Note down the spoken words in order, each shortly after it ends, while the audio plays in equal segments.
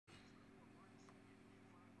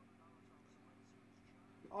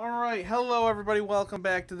All right, hello everybody. Welcome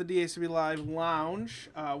back to the DACB Live Lounge.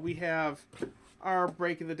 We have our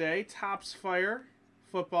break of the day: Tops Fire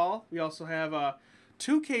football. We also have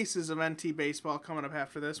two cases of NT baseball coming up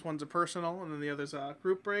after this. One's a personal, and then the other's a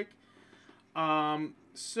group break.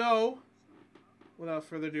 So, without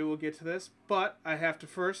further ado, we'll get to this. But I have to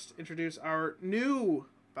first introduce our new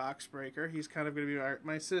box breaker. He's kind of going to be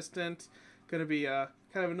my assistant. Going to be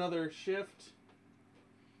kind of another shift.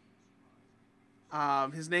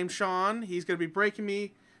 His name's Sean. He's going to be breaking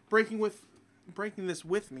this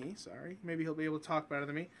with me. Sorry, maybe he'll be able to talk better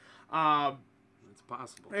than me. It's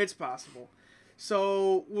possible. It's possible.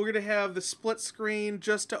 So we're going to have the split screen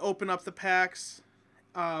just to open up the packs,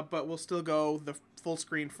 but we'll still go the full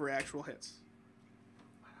screen for actual hits.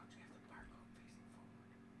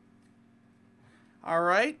 All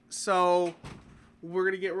right, so we're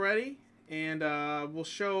going to get ready. And we'll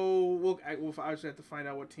show. We'll obviously have to find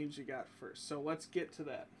out what teams you got first. So let's get to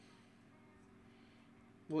that.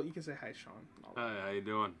 Well, you can say hi, Sean. Hi, how you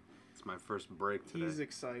doing? It's my first break today. He's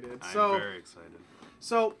excited. I'm very excited.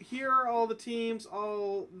 So here are all the teams,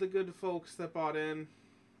 all the good folks that bought in.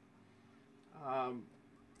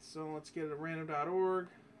 So let's get it at random.org.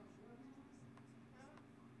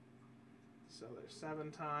 So there's 7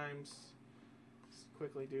 times. Let's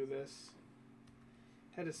quickly do this.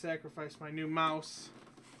 Had to sacrifice my new mouse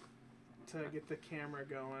to get the camera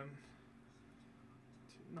going.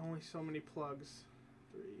 Only so many plugs.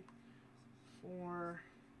 3, 4,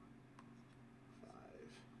 5,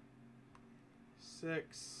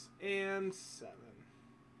 6, and 7.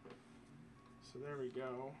 So there we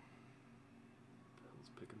go.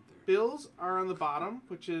 Bill's picking third. Bills are on the bottom,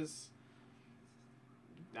 which is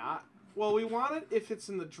not... Well, we want it if it's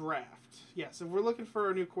in the draft. Yes, if we're looking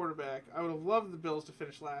for a new quarterback, I would have loved the Bills to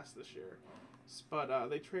finish last this year. But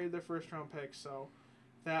they traded their first-round pick, so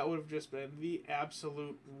that would have just been the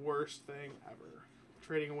absolute worst thing ever.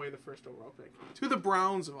 Trading away the first overall pick. To the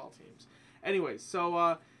Browns, of all teams. Anyways,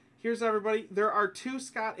 so here's everybody. There are 2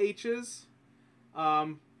 Scott H's.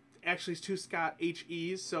 Actually, it's 2 Scott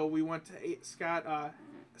H.E.'s, so we went to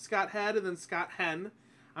Scott Head and then Scott Hen.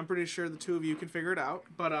 I'm pretty sure the two of you can figure it out.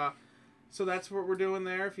 But... So that's what we're doing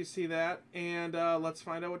there, if you see that. And let's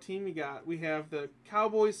find out what team you got. We have the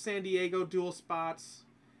Cowboys, San Diego dual spots.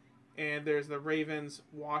 And there's the Ravens,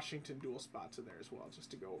 Washington dual spots in there as well,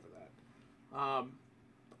 just to go over that.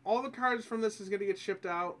 All the cards from this is going to get shipped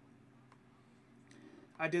out.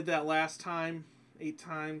 I did that last time, 8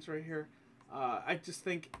 times right here. I just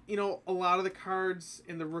think, a lot of the cards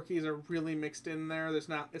in the rookies are really mixed in there. It's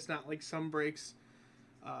not like some breaks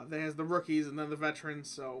that has the rookies and then the veterans,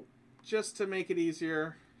 so... Just to make it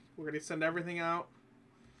easier, we're going to send everything out.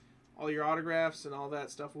 All your autographs and all that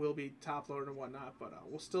stuff will be top-loaded and whatnot, but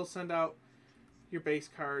we'll still send out your base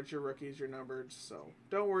cards, your rookies, your numbered, so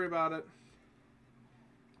don't worry about it.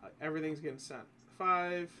 Everything's getting sent.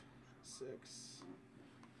 5, 6,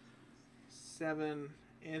 7,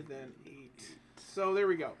 and then 8. So there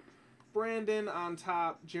we go. Brandon on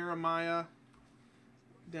top, Jeremiah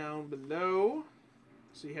down below.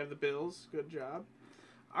 So you have the Bills. Good job.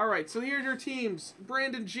 All right, so here's your teams.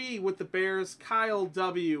 Brandon G. with the Bears, Kyle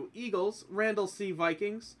W. Eagles, Randall C.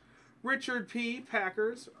 Vikings, Richard P.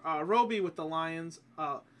 Packers, Roby with the Lions,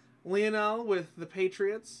 Lionel with the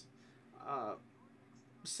Patriots,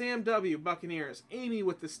 Sam W. Buccaneers, Amy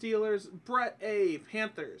with the Steelers, Brett A.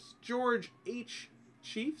 Panthers, George H.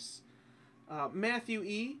 Chiefs, Matthew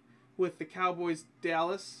E. with the Cowboys,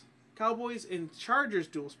 Dallas, Cowboys and Chargers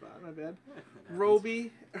dual spot, my bad.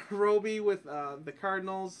 Roby with the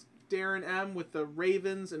Cardinals. Darren M. with the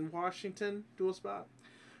Ravens and Washington dual spot.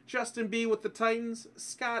 Justin B. with the Titans.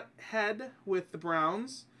 Scott Head with the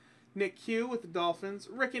Browns. Nick Q. with the Dolphins.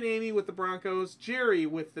 Rick and Amy with the Broncos. Jerry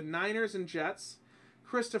with the Niners and Jets.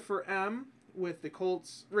 Christopher M. with the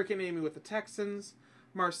Colts. Rick and Amy with the Texans.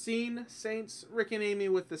 Marcine Saints. Rick and Amy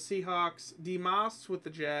with the Seahawks. D. Moss with the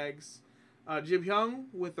Jags. Jib Young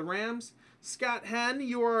with the Rams. Scott Hen,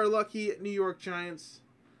 you are our lucky New York Giants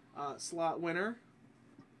slot winner.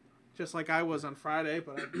 Just like I was on Friday,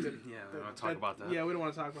 but I didn't. Yeah, we don't want to talk about that. Yeah, we don't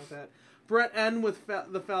want to talk about that. Brett N with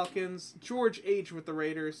the Falcons. George H with the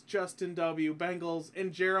Raiders. Justin W, Bengals.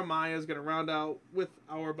 And Jeremiah is going to round out with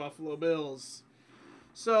our Buffalo Bills.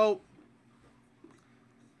 So,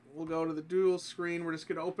 we'll go to the dual screen. We're just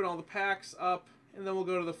going to open all the packs up. And then we'll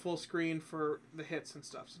go to the full screen for the hits and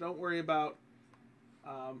stuff. So don't worry about...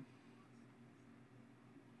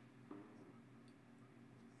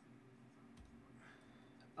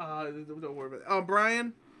 don't worry about it. Oh,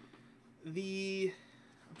 Brian, I'm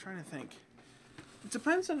trying to think. It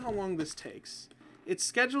depends on how long this takes. It's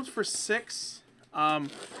scheduled for 6. I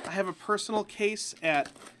have a personal case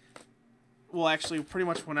at, well, actually, pretty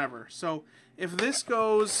much whenever. So if this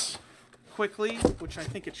goes quickly, which I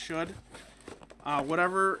think it should,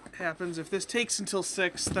 whatever happens, if this takes until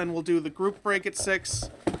 6, then we'll do the group break at 6.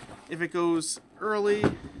 If it goes early,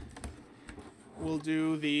 we'll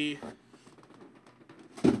do the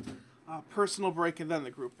personal break and then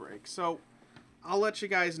the group break. So I'll let you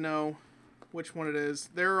guys know which one it is.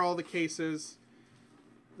 There are all the cases.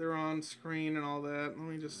 They're on screen and all that. Let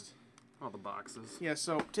me just... All the boxes. Yeah,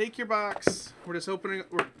 so take your box. We're just opening...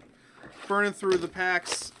 We're burning through the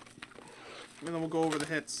packs. And then we'll go over the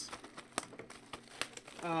hits.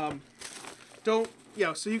 So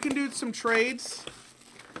you can do some trades.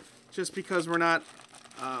 Just because we're not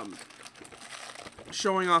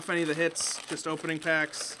showing off any of the hits. Just opening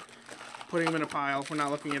packs. Putting them in a pile. We're not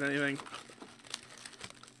looking at anything.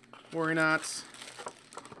 Worry not.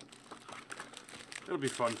 It'll be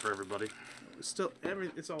fun for everybody. Still,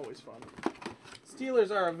 it's always fun. Steelers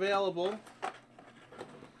are available.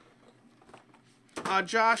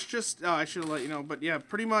 Josh, I should have let you know, but yeah,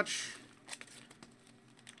 pretty much.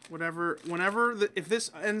 If this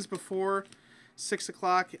ends before 6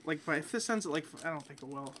 o'clock, if this ends at I don't think it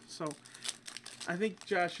will. So, I think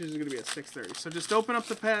Josh is going to be at 6:30. So just open up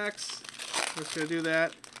the packs. We're just going to do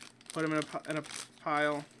that. Put them in a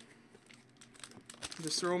pile.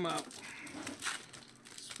 Just throw them out.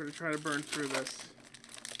 Just going to try to burn through this.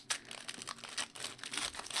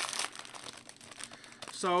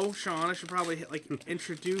 So, Sean, I should probably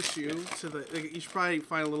introduce you to the. You should probably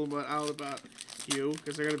find a little bit out about you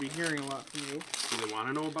because they're going to be hearing a lot from you. Do they want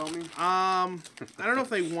to know about me? I don't know if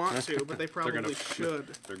they want to, but they probably should.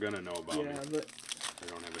 They're going to know about me. Yeah, They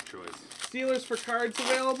don't have a choice. Steelers for cards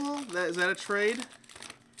available. Is that a trade?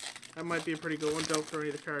 That might be a pretty good one. Don't throw any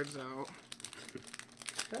of the cards out.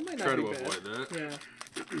 That might not Try be to bad. avoid that.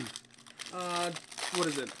 Yeah. What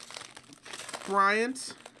is it?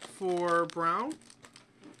 Bryant for Brown.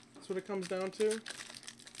 That's what it comes down to.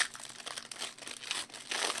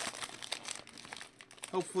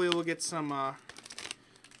 Hopefully we'll get some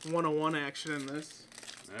 101 action in this.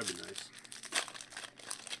 That'd be nice.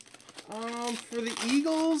 For the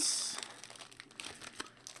Eagles,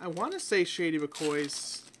 I want to say Shady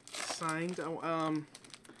McCoy's signed.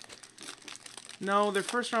 No, their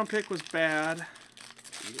first round pick was bad.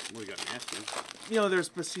 We got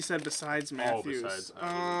Matthews. He said besides Matthews. Oh, besides.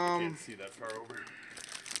 I can't see that far over.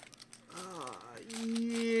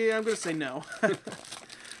 Yeah, I'm gonna say no.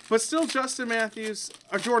 But still, Jordan Matthews.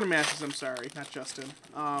 I'm sorry, not Justin.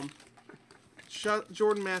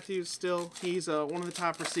 Jordan Matthews still. He's one of the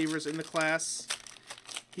top receivers in the class.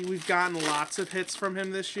 We've gotten lots of hits from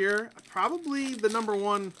him this year. Probably the number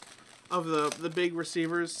one of the big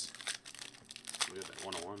receivers. We got that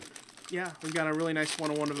 101. Yeah, we've got a really nice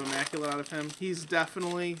 101 of Immaculate out of him. He's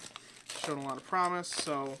definitely shown a lot of promise.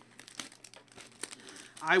 So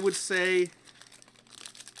I would say.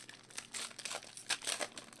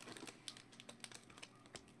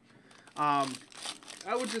 I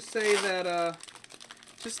would just say that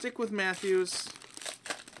just stick with Matthews.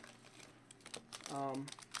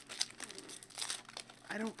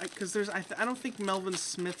 I don't think Melvin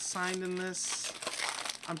Smith signed in this.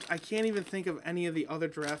 I can't even think of any of the other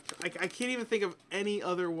draft. I can't even think of any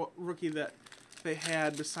other rookie that they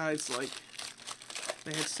had besides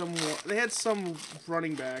they had some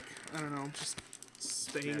running back. I don't know, just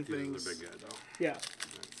saying Matthews things. is a big guy though. Yeah.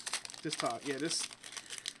 Just talk. Yeah, this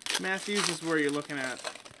Matthews is where you're looking at,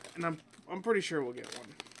 and I'm pretty sure we'll get one.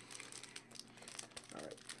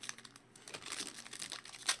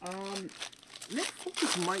 All right. Nick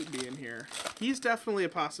Foles might be in here. He's definitely a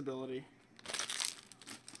possibility.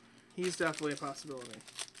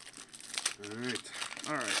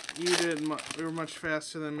 All right. You were much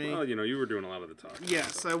faster than me. Well, you were doing a lot of the talking.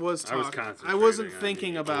 Yes, I was talking. I was concentrating. I wasn't on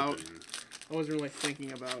thinking the about. opening. I wasn't really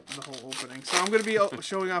thinking about the whole opening. So I'm going to be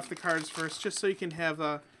showing off the cards first, just so you can have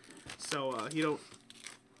you don't.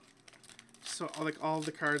 So all of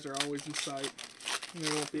the cards are always in sight. And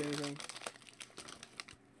there won't be anything.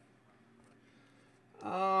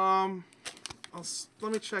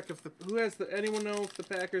 Let me check if anyone know if the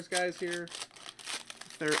Packers guys here.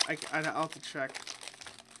 I'll have to check.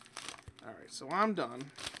 All right, so I'm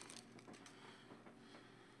done.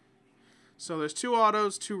 So there's 2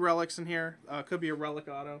 autos, 2 relics in here. Could be a relic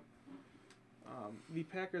auto. The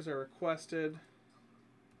Packers are requested.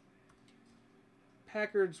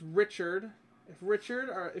 Packers Richard.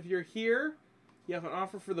 If you're here, you have an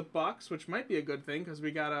offer for the Bucks, which might be a good thing because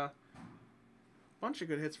we got a bunch of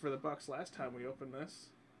good hits for the Bucks last time we opened this.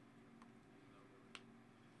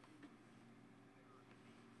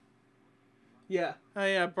 Yeah. Oh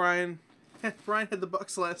yeah, Brian. Brian had the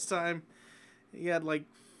Bucks last time. He had like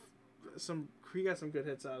he got some good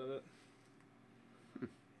hits out of it.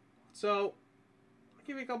 So, I'll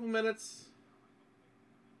give you a couple minutes.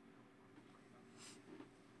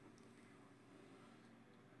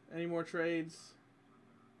 Any more trades?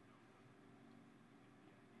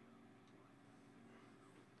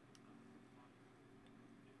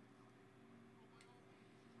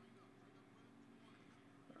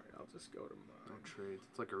 Alright, I'll just go to No trades.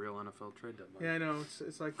 It's like a real NFL trade deadline. Yeah, I know.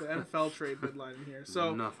 It's like the NFL trade deadline in here.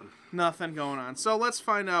 So Nothing going on. So let's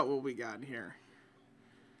find out what we got in here.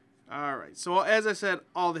 All right. So as I said,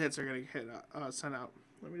 all the hits are going to hit sent out.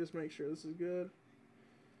 Let me just make sure this is good.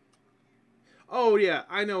 Oh yeah,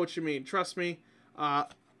 I know what you mean. Trust me.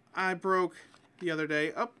 I broke the other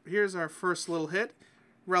day. Oh, here's our first little hit.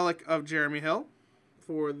 Relic of Jeremy Hill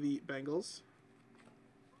for the Bengals.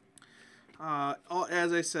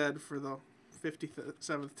 As I said, for the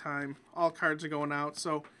 57th time, all cards are going out.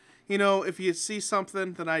 So, you know, if you see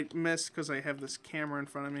something that I missed because I have this camera in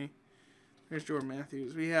front of me, there's Jordan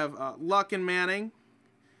Matthews. We have Luck and Manning.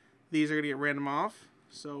 These are going to get random off.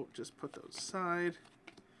 So just put those aside.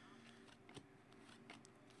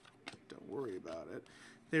 Don't worry about it.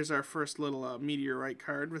 There's our first little Meteorite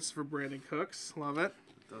card. This is for Brandon Cooks. Love it.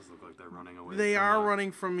 It does look like they're running away. They are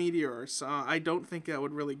running from Meteors. I don't think that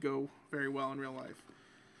would really go very well in real life.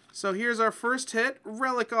 So here's our first hit.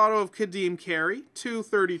 Relic Auto of Kadeem Carey.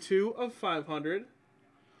 232 of 500.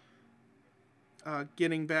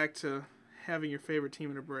 Getting back to having your favorite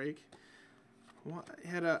team in a break.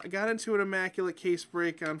 I got into an immaculate case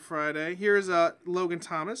break on Friday. Here's Logan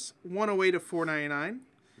Thomas. 108 of 499.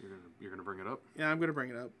 You're gonna bring it up? Yeah, I'm gonna bring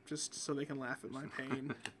it up just so they can laugh at my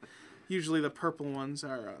pain. Usually the purple ones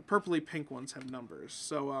are purpley pink ones have numbers.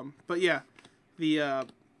 So but yeah, the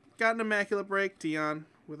got an immaculate break. Dion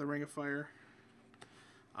with a Ring of Fire.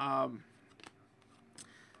 Got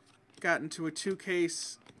into a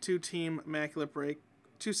 2-team immaculate break.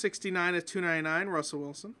 269 of 299. Russell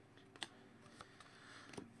Wilson.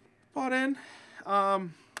 Bought in.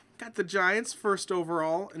 Got the Giants first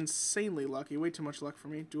overall. Insanely lucky. Way too much luck for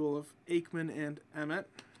me. Duel of Aikman and Emmett.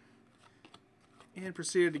 And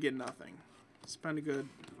proceeded to get nothing. Spent a good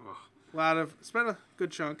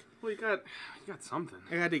chunk. Well, you got something.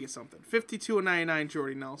 I had to get something. 52 and 99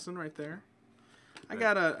 Jordy Nelson right there. I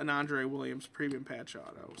got an Andre Williams premium patch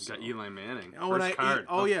auto. So. You got Eli Manning. Oh, first card.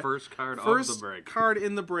 Yeah. First card of the break. First card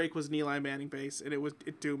in the break was an Eli Manning base, and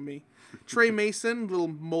it doomed me. Trey Mason, little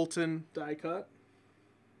molten die cut.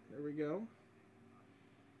 There we go.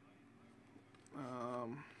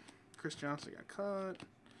 Chris Johnson got cut.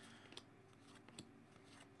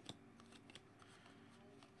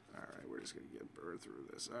 Alright, we're just going to get burned through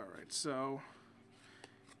this. Alright, so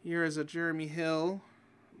here is a Jeremy Hill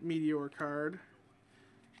Meteor card.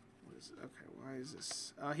 Okay, why is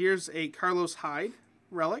this? Here's a Carlos Hyde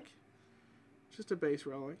relic. Just a base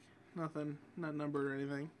relic. Nothing, not numbered or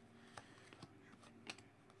anything.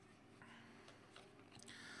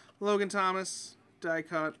 Logan Thomas, die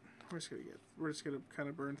cut. We're just gonna kind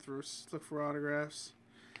of burn through, look for autographs.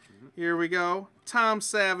 Here we go. Tom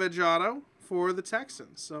Savage auto for the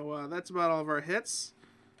Texans. So that's about all of our hits.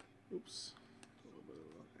 Oops. A little bit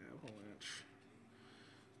of an avalanche.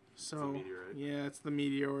 So yeah, it's the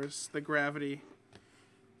meteors, the gravity.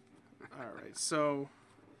 All right, so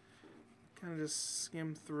kind of just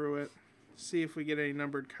skim through it, see if we get any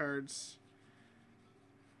numbered cards.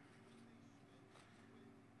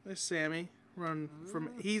 There's Sammy.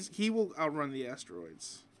 He will outrun the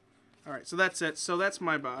asteroids. All right, so that's it. So that's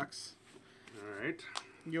my box. All right.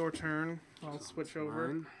 Your turn. I'll switch over.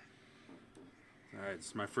 Mine. All right,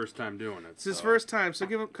 it's my first time doing it. It's his first time, so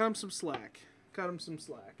cut him some slack. Cut him some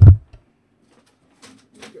slack.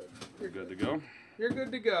 You're good. You're good to go. You're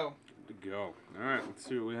good to go. Good to go. All right, let's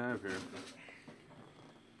see what we have here.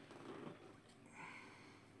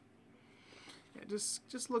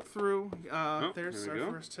 Just look through. There's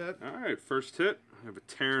our first hit. All right, first hit. We have a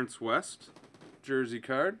Terrence West jersey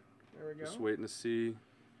card. There we go. Just waiting to see.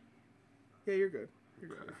 Yeah, you're good. You're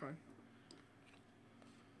good. You're fine.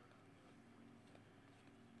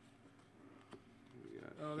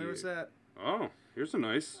 Oh, there's that. Oh, here's a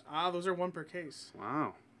nice. Those are one per case.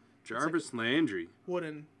 Wow. Jarvis Landry.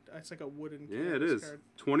 Wooden. It's like a wooden. Yeah, it is. Card.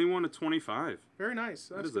 21 to 25. Very nice.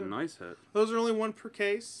 That is a nice hit. Those are only one per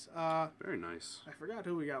case. Very nice. I forgot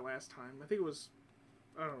who we got last time. I think it was.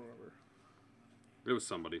 I don't remember. It was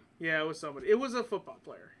somebody. Yeah, it was somebody. It was a football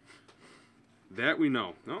player. That we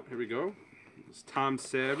know. Oh, here we go. It's Tom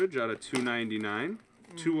Savage out of 299.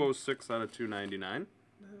 206 out of 299.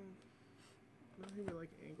 Maybe like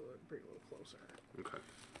angle it, bring it a little closer. Okay.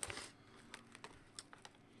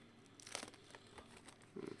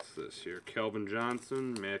 What's this here? Calvin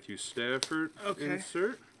Johnson, Matthew Stafford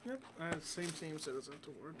insert. Yep, same team, so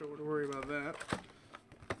don't worry about that.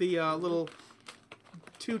 The little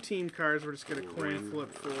 2-team cards, we're just going to coin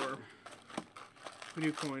flip for. We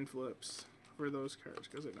do coin flips for those cards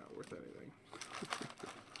because they're not worth anything.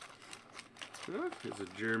 Here's a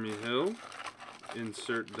Jeremy Hill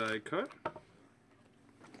insert die cut.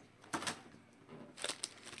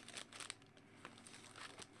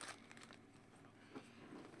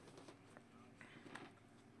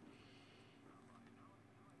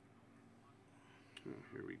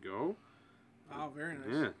 Here we go. Oh, very nice.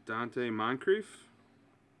 Yeah, Dante Moncrief.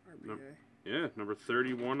 RBA. Yeah, number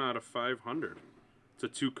 31 out of 500. It's a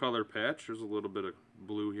 2-color patch. There's a little bit of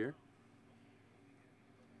blue here.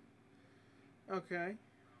 Okay,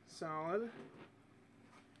 solid.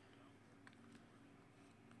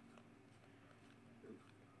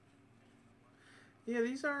 Yeah,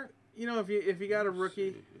 these aren't. You know, if you got a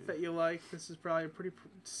rookie that you like, this is probably a pretty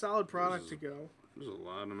solid product to go. There's a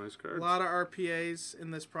lot of nice cards. A lot of RPAs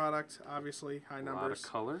in this product, obviously high numbers. A lot of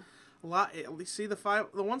color. A lot. See the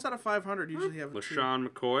ones out of 500 usually have. LaShawn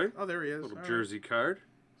McCoy. Oh, there he is. Little jersey card.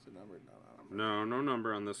 It's a number. No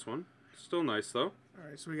number on this one. Still nice though. All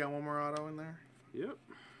right, so we got one more auto in there. Yep.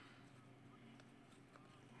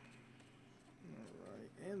 All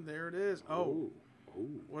right, and there it is. Oh.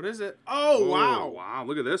 What is it? Oh, wow. Wow,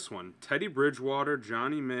 look at this one. Teddy Bridgewater,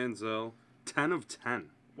 Johnny Manziel, 10 of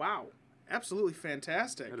 10. Wow. Absolutely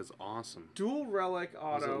fantastic. That is awesome. Dual relic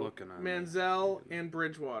auto. How's it looking on Manziel and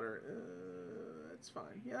Bridgewater. That's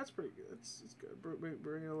fine. Yeah, that's pretty good. It's good.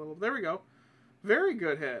 Bring it a little. There we go. Very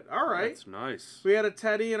good hit. All right. That's nice. We had a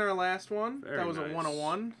Teddy in our last one. Very that was nice. a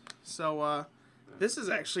 101. So this is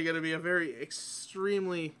actually going to be a very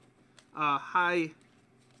extremely high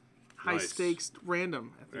stakes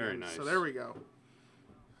random at the Very end. nice. So there we go.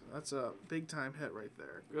 That's a big time hit right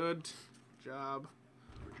there. Good job.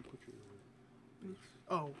 Where'd you put your...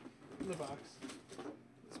 Oh, in the box.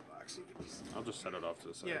 This box you can just... I'll just set it off to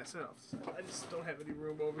the side. Yeah, set it off to the side. I just don't have any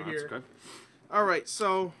room over That's here. good. All right,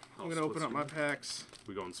 so I'm I'll going to open up split my packs.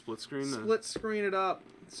 We going split screen then? Split screen it up.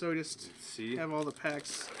 So just See? have all the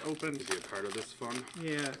packs open. To be a part of this fun.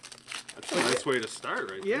 Yeah. That's a nice way to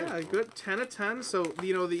start right there. Yeah, good. 10 of 10. So,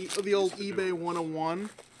 you know, the old eBay 101.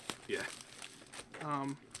 Yeah.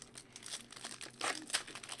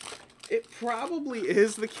 It probably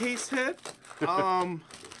is the case hit.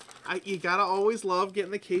 You gotta always love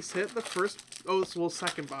getting the case hit. The first,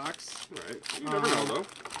 second box. Right. You never know, though.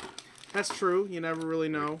 That's true. You never really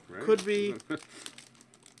know. Right. Could be.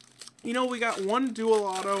 You know, we got one dual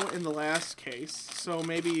auto in the last case, so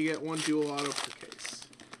maybe you get one dual auto per case.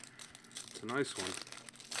 It's a nice one.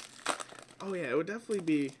 Oh yeah, it would definitely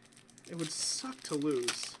be. It would suck to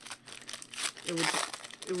lose. It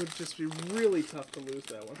would just be really tough to lose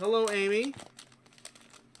that one. Hello, Amy.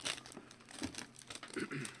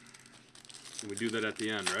 We do that at the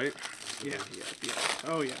end, right? Yeah.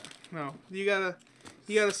 Oh yeah. No, you gotta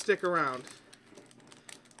stick around.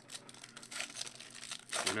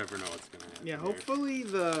 You never know what's gonna happen. Yeah, here. hopefully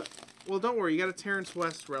well, don't worry, you got a Terrence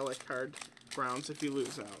West relic card, Browns, if you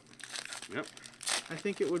lose out. Yep. I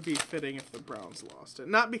think it would be fitting if the Browns lost it.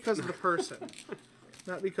 Not because of the person.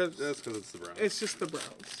 Not because... That's because it's the Browns. It's just the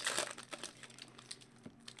Browns.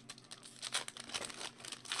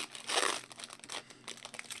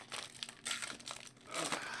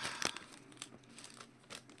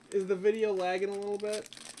 Is the video lagging a little bit?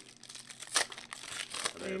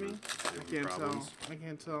 Amy? I can't tell. I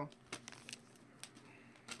can't tell.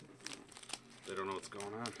 They don't know what's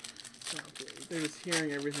going on. Okay. They're just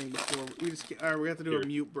hearing everything before. We have to do a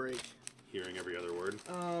mute break. Hearing every other word.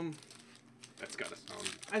 That's gotta sound.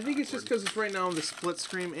 I think it's just because it's right now on the split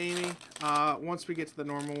screen, Amy. Once we get to the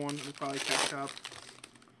normal one, we'll probably catch up.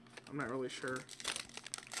 I'm not really sure.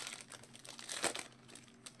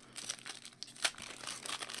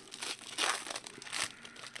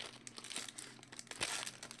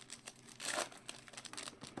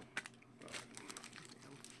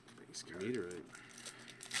 Meteorite.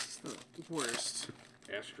 It's the worst.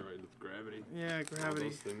 Asteroid with gravity. Yeah, gravity. All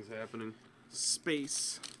those things happening.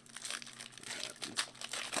 Space.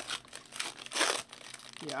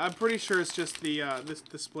 Yeah, I'm pretty sure it's just the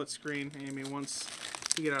the split screen, Amy. Once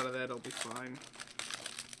you get out of that, it'll be fine.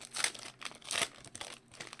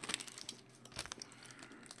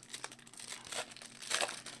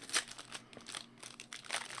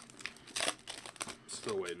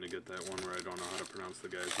 Still waiting to get that one where I don't know how to pronounce the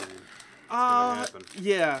guy's name.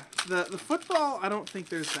 Yeah, the football, I don't think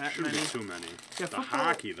there's that Shouldn't many. be too many. Yeah, the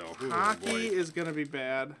hockey though. Ooh, Hockey boy. is gonna be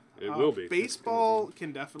bad. It will be. Baseball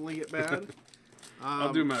can definitely get bad.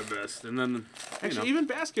 I'll do my best, and then Actually, even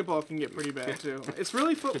basketball can get pretty bad too. It's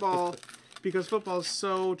really football, because football is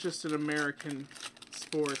so just an American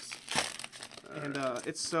sport, and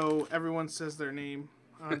it's so everyone says their name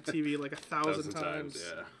on TV like 1,000 times.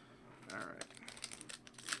 Yeah. All right.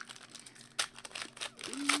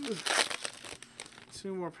 Ooh.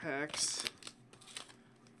 2 more packs.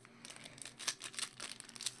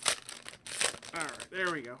 All right,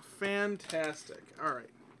 there we go. Fantastic. All right.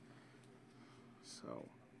 So,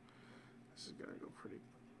 this is going to go pretty...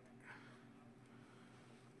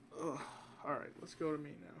 Ugh. All right, let's go to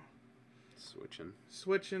me now.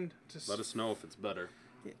 Switching to... Let us know if it's better.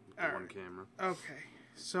 Yeah, With one right. camera. Okay,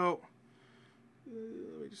 so...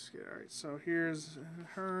 let me just get... All right, so here's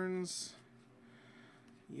Hearns,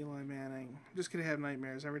 Eli Manning. I'm just going to have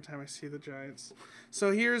nightmares every time I see the Giants.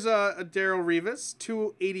 So here's a Darrelle Revis,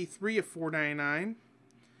 283 of 499.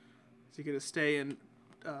 Is he going to stay in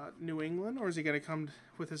New England, or is he going to come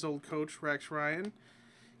with his old coach, Rex Ryan?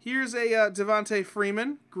 Here's a Devontae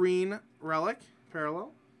Freeman, green relic,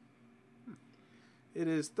 parallel. It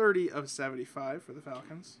is 30 of 75 for the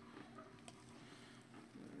Falcons.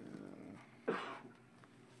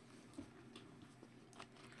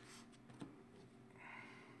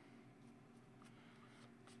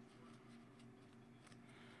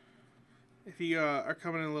 If you are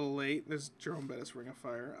coming in a little late, there's Jerome Bettis, Ring of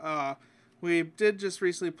Fire. We did just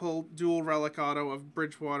recently pull dual relic auto of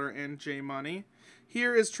Bridgewater and J Money.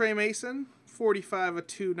 Here is Trey Mason, 45 of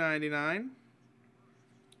 299.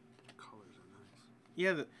 Colors are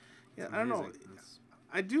nice. Yeah, I don't know.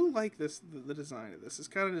 I do like this. The design of this. It's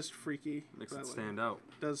kind of just freaky. Makes it stand out.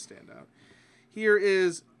 It does stand out. Here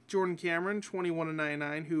is Jordan Cameron, 21 of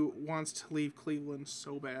 99, who wants to leave Cleveland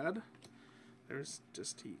so bad. There's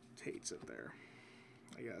just, he hates it there,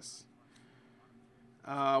 I guess.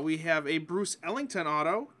 We have a Bruce Ellington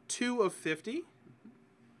auto, 2 of 50.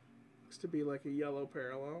 Looks to be like a yellow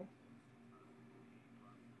parallel.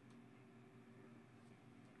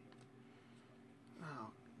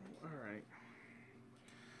 Oh, all right.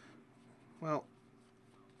 Well,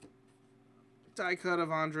 die cut of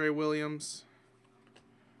Andre Williams.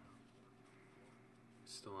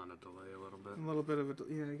 Still on a delay a little bit. A little bit of a,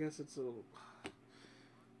 yeah, I guess it's a little,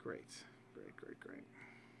 great.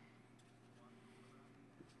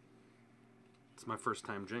 It's my first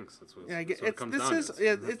time jinx. That's what, Yeah, that's what it comes this down is, to.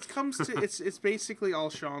 yeah, it comes to, it's basically all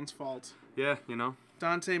Sean's fault. Yeah, you know.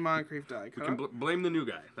 Dante Moncrief die We cut. can blame the new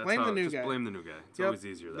guy. That's Blame how, the new just guy. blame the new guy. It's Yep, always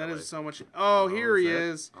easier that way. That is so much. Oh, here he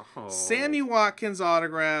is. Oh. Sammy Watkins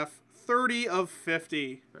autograph, 30 of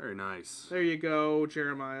 50. Very nice. There you go,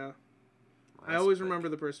 Jeremiah. I always remember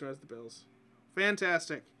the person who has the Bills.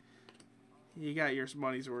 Fantastic. You got your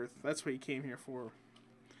money's worth. That's what you came here for.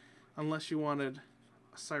 Unless you wanted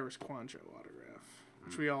a Cyrus Quanjo autograph,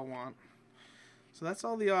 which we all want. So that's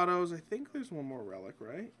all the autos. I think there's one more relic,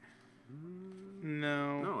 right?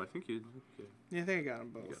 No. No, I think you... Okay. Yeah, I think I got them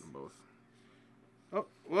both. You got them both. Oh,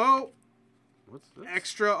 whoa. What's this?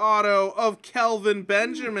 Extra auto of Kelvin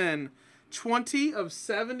Benjamin. 20 of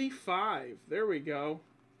 75. There we go.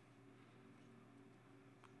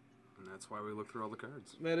 And that's why we look through all the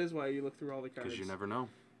cards. That is why you look through all the cards. Because you never know.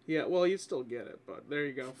 Yeah, well, you still get it, but there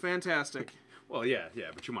you go. Fantastic. Well, yeah,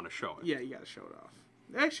 but you want to show it. Yeah, you got to show it off.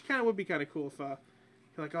 It actually kind of would be kind of cool if you're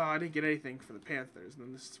like, oh, I didn't get anything for the Panthers, and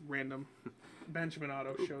then this random Benjamin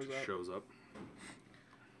auto shows up.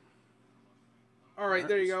 All right,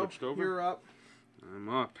 there you go. Over. You're up. I'm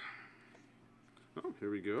up. Oh,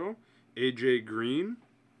 here we go. AJ Green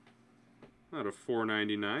out of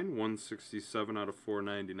 499. 167 out of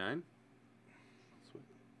 499.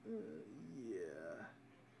 Yeah.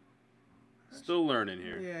 Still learning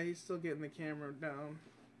here. Yeah, he's still getting the camera down.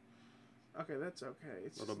 Okay, that's okay.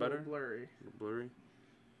 It's a little just better? A little blurry. A little blurry.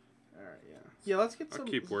 All right, yeah. Yeah, let's get some. I'll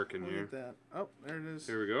keep working here. At that. Oh, there it is.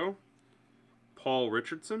 Here we go. Paul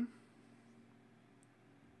Richardson.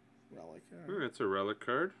 Relic. Oh, that's a relic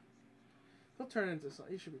card. He'll turn into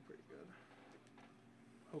something. He should be pretty good.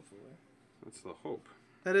 Hopefully. That's the hope.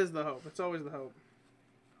 That is the hope. It's always the hope.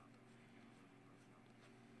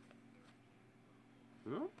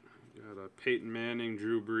 Oh, got a Peyton Manning,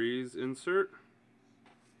 Drew Brees insert.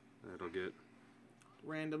 That'll get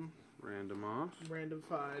random off.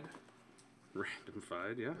 Randomified.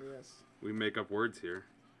 Randomified, yeah. Yes. We make up words here.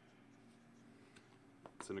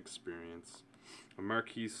 It's an experience. A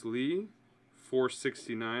Marquise Lee,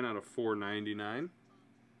 469 out of 499.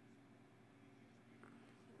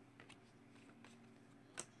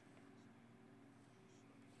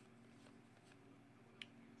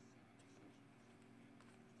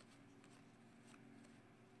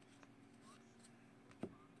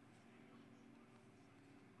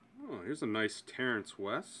 Here's a nice Terrence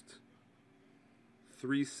West.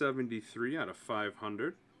 373 out of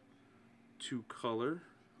 500. 2-color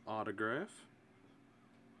autograph.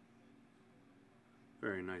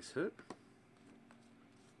 Very nice hit.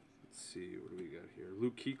 Let's see, what do we got here?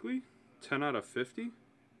 Luke Kuechly, 10 out of 50.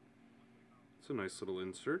 It's a nice little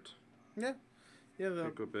insert. Yeah. Yeah,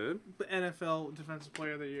 Can't go bad. the NFL Defensive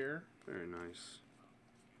Player of the Year. Very nice.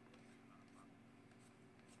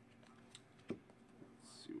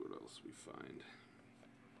 Let's see what else we find.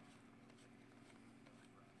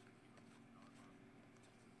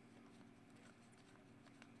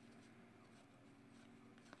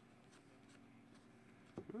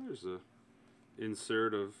 Well, there's a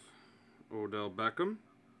insert of Odell Beckham.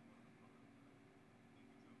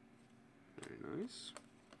 Very nice.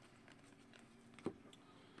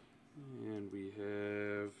 And we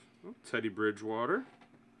have Teddy Bridgewater.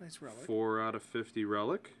 Nice relic. 4 out of 50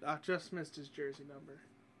 relic. Just missed his jersey number.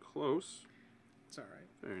 Close. It's all right.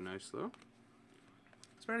 Very nice, though.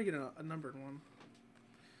 It's better to get a numbered one.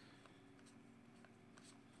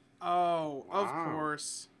 Oh, Wow. of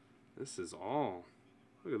course. This is all.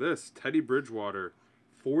 Look at this. Teddy Bridgewater.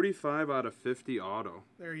 45 out of 50 auto.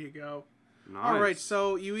 There you go. Nice. All right,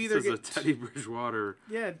 so you either this is get a Teddy Bridgewater.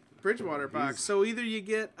 Yeah, Bridgewater box. So either you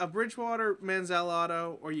get a Bridgewater Manziel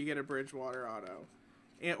auto or you get a Bridgewater auto.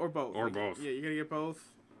 Or both. Or both. Yeah, you're going to get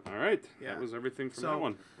both. All right. Yeah. That was everything from So- that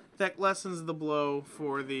one. That lessens the blow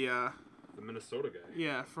for the The Minnesota guy.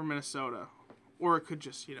 yeah, for Minnesota. Or it could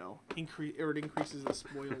just, increase, or it increases the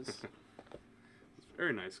spoils. It's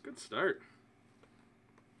very nice. Good start.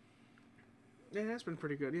 Yeah, it has been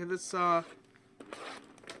pretty good. Yeah, this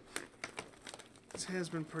has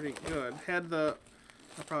been pretty good. Had I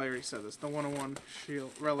probably already said this, the 101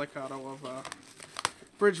 Shield relic auto of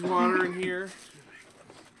Bridgewater in here.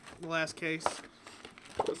 The last case.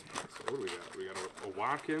 So what do we got? We got a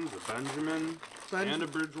Watkins, a Benjamin, and a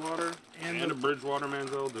Bridgewater, and a Bridgewater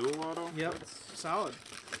Manziel dual auto. Yep, solid.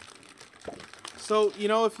 So,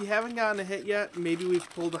 if you haven't gotten a hit yet, maybe we've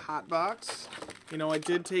pulled a hot box. I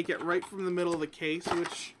did take it right from the middle of the case,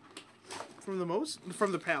 which from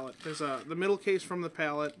the pallet. There's the middle case from the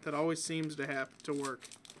pallet that always seems to have to work.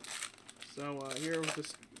 So here we'll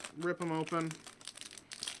just rip them open.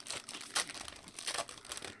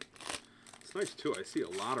 It's nice too. I see a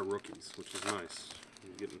lot of rookies, which is nice.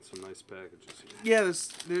 You're getting some nice packages here. Yeah,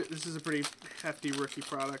 this is a pretty hefty rookie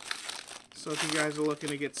product. So if you guys are looking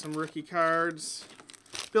to get some rookie cards,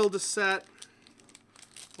 build a set,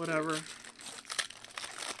 whatever.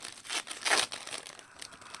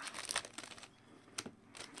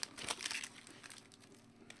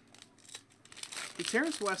 The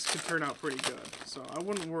Terrence West could turn out pretty good, so I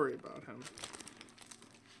wouldn't worry about him.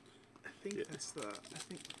 I think Yeah. it's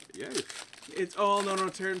no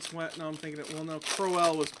Terrence West. No, I'm thinking it. Well, no,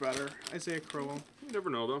 Crowell was better. Isaiah Crowell. You never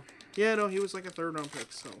know though. Yeah, no, he was like a 3rd round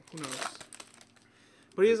pick, so who knows.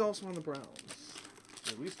 But he is also on the Browns.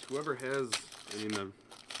 At least whoever has, the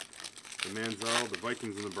Manziel, the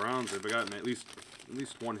Vikings, and the Browns, they've gotten at least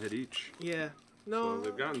one hit each. Yeah. No. So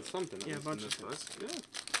they've gotten something. Yeah, a at bunch least of in this hits. list. Yeah.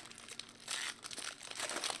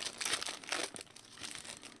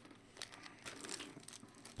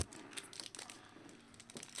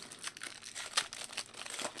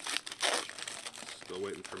 Still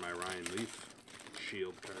waiting for my Ryan Leaf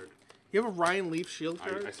Shield card. You have a Ryan Leaf Shield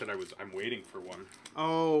card? I said I'm waiting for one.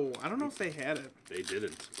 Oh, I don't know if they had it. They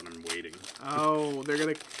didn't, but I'm waiting. Oh,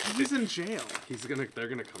 he's in jail. They're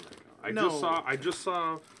gonna come back out. No. I just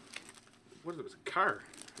saw what was it? A car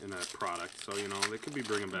in that product, so they could be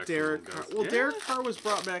bringing back Derek some Carr. old guys. Well, Yeah. Derek Carr was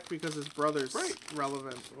brought back because his brother's Right.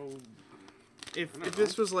 relevant. Oh, if know.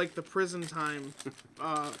 this was like the prison time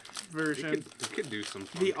They version, could do some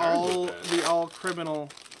fun the cards with that. all criminal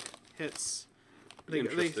hits.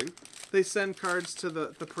 Interesting. They send cards to the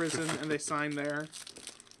prison and they sign there.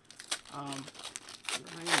 Ryan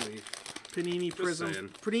Leaf. Panini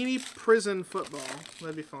prison football.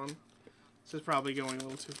 That'd be fun. This is probably going a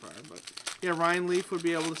little too far, but yeah, Ryan Leaf would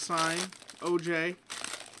be able to sign. OJ.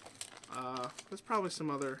 There's probably some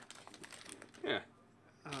other Yeah.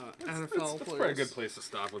 NFL That's players. probably a good place to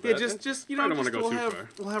stop with Yeah, that. just I don't want to go we'll too have far.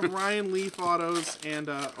 we'll have Ryan Leaf autos and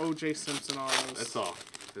OJ Simpson autos. That's all.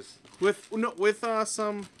 Just With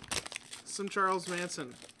some Charles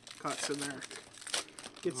Manson cuts in there.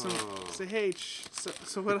 Get some. Oh. Say hey.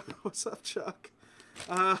 So what's up, Chuck?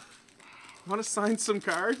 Want to sign some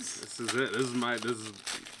cards? this is it. This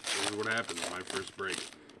is what happened on my first break.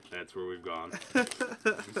 That's where we've gone.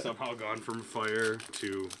 We've somehow gone from fire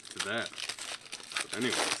to that. But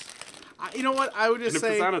anyways. You know what? I would just And if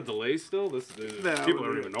say it's on a delay still, people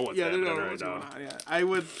don't even know what's happening they don't know right what's now. going on. Yeah, I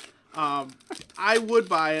I would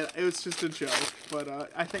buy it. It was just a joke,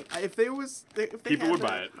 but I think if they People had would that,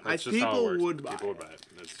 buy it. That's just how it people works. would buy People would it. buy it.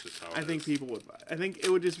 That's just how I it think is. people would buy it. I think it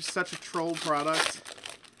would just be such a troll product.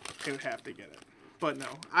 They would have to get it. But no,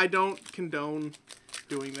 I don't condone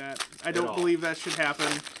doing that. I don't all. believe that should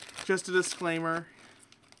happen. Just a disclaimer.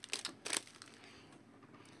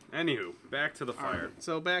 Anywho, back to the fire. Right,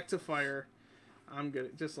 so back to fire. I'm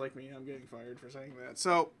good. Just like me, I'm getting fired for saying that.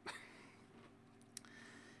 So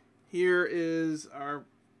here is our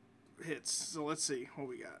hits. So let's see what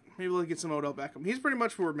we got. Maybe we'll get some Odell Beckham. He's pretty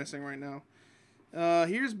much what we're missing right now.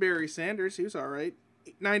 Here's Barry Sanders. He was all right.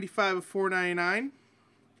 95 of 499.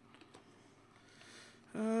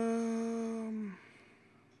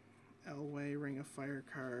 Elway Ring of Fire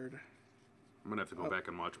card. I'm gonna have to go back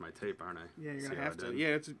and watch my tape, aren't I? Yeah, you're See gonna how have I to. did.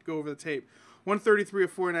 Yeah, to go over the tape. 133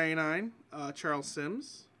 of 499. Charles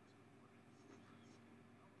Sims.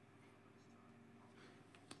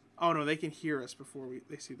 Oh no, they can hear us before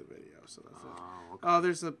they see the video. So that's it. Oh, okay. Oh,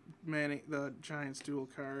 there's the Giants dual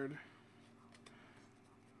card.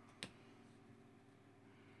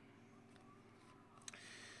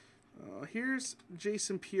 Here's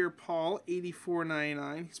Jason Pierre-Paul,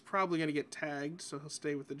 84.99. He's probably going to get tagged, so he'll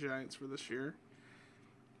stay with the Giants for this year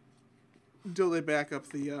until they back up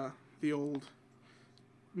the old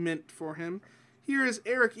mint for him. Here is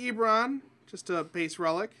Eric Ebron, just a base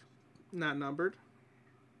relic, not numbered,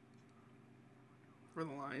 for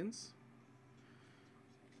the Lions.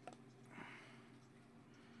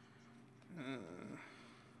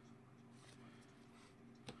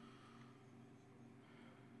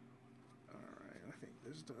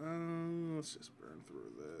 Let's just burn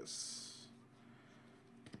through this.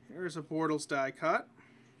 Here's a Bortles die cut.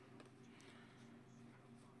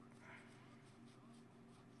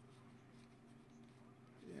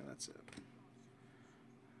 Yeah, that's it.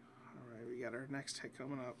 All right, we got our next hit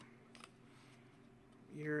coming up.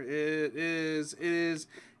 Here it is. It is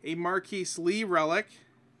a Marquise Lee relic.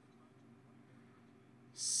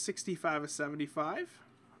 65 of 75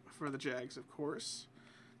 for the Jags, of course.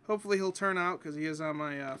 Hopefully he'll turn out because he is on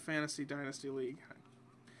my Fantasy Dynasty League.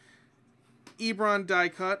 Ebron die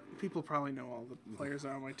cut. People probably know all the players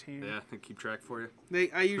on my team. Yeah, I keep track for you.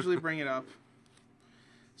 I usually bring it up.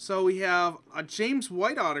 So we have a James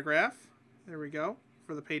White autograph. There we go.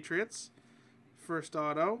 For the Patriots. First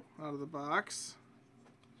auto out of the box.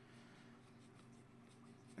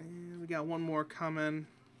 And we got one more coming.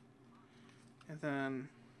 And then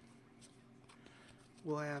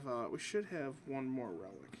we'll have we should have one more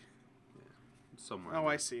relic. Somewhere. Oh,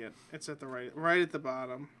 I see it. It's at the right at the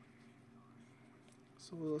bottom.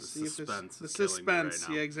 So we'll see if this the is killing me right suspense.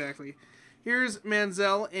 now. Yeah, exactly. Here's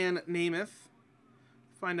Manziel and Namath.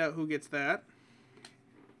 Find out who gets that.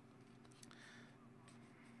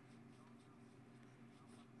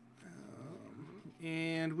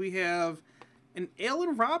 And we have an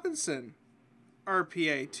Allen Robinson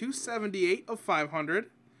RPA, 278 of 500.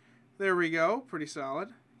 There we go. Pretty solid.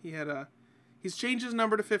 He's changed his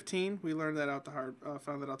number to 15. We learned that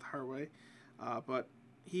found that out the hard way. But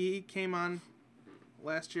he came on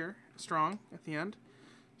last year strong at the end.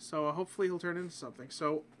 So hopefully he'll turn into something.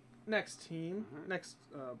 So next team, next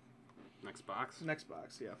box. next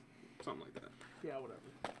box, yeah. Something like that. Yeah, whatever.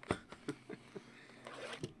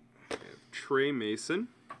 Trey Mason,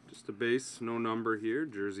 just a base, no number here,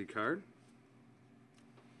 jersey card.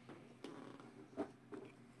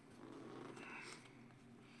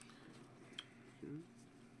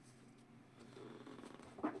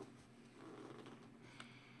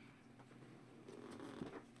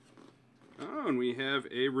 Oh, and we have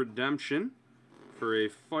a redemption for a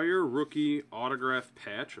Fire rookie autograph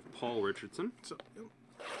patch of Paul Richardson. So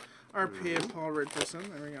RPA of Paul Richardson.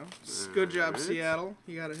 There we go. Good job, Alright. Seattle.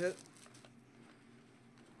 You got a hit.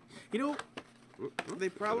 You know, they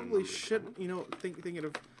probably should. You know, thinking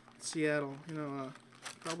of Seattle. You know,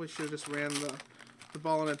 probably should have just ran the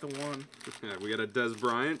ball in at the one. Yeah, we got a Des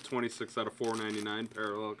Bryant, 26 out of 499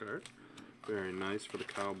 parallel card. Very nice for the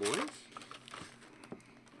Cowboys.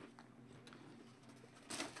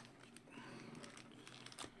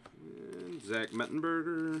 And Zach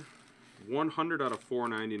Mettenberger, 100 out of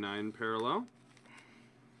 499 parallel.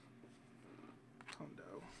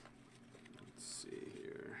 Hundo. Let's see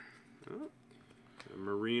here. Oh, a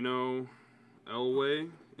Marino Elway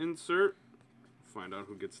insert. Find out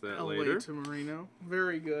who gets that Elway later. to Marino.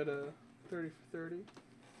 Very good. 30 for 30.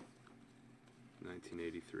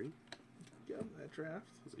 1983. Yep, that draft.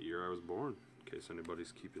 That's the year I was born, in case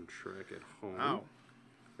anybody's keeping track at home. Wow.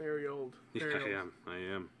 Very old. Yeah, Very I old. am. I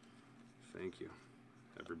am. Thank you.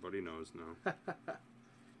 Everybody knows now.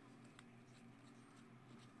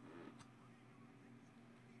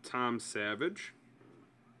 Tom Savage.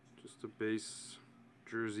 Just a base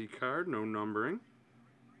jersey card, no numbering.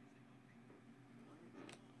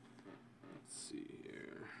 Let's see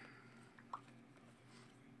here.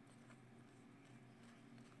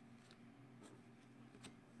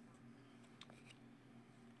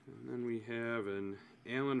 And then we have an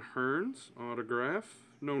Alan Hearns autograph,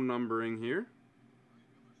 no numbering here.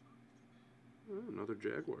 Oh, another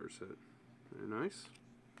Jaguars hit. Very nice.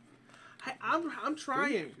 I'm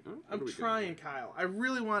trying. Oh, what I'm do we got trying, here? Kyle. I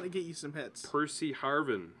really want to get you some hits. Percy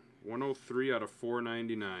Harvin, 103 out of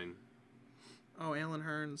 499. Oh, Alan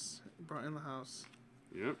Hearns brought in the house.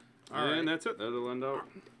 Yep. All and right. that's it. That'll end out.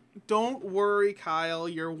 Don't worry, Kyle.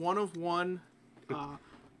 Your one of one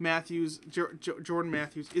Matthews, Jordan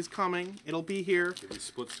Matthews is coming. It'll be here. Maybe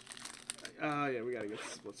split Yeah, we gotta get the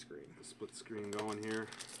split screen. the split screen going here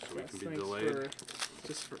so we Yes, can be thanks delayed.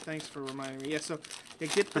 Thanks for reminding me. Yeah, so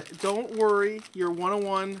don't worry. Your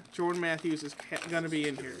 101 Jordan Matthews is gonna be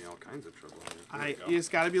in here. Giving me all kinds of trouble here. You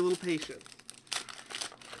just gotta be a little patient.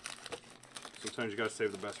 Sometimes you gotta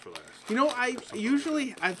save the best for last. You know,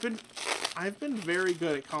 I've been very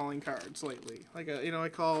good at calling cards lately. Like I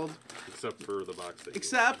called. Except for the box that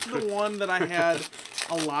Except the one that I had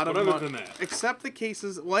a lot of But other money. than that. Except the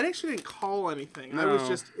cases. Well, I actually didn't call anything. No.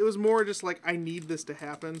 It was more just like I need this to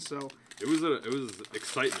happen. So it was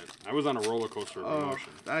excitement. I was on a roller coaster of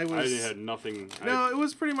emotion. I had nothing. No, it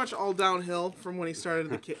was pretty much all downhill from when he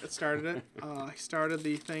started started it. I started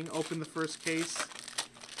the thing, opened the first case,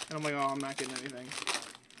 and I'm like, oh, I'm not getting anything.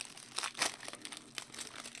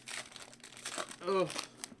 Ugh.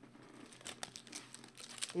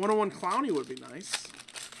 101 Clowney would be nice.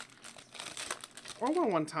 Or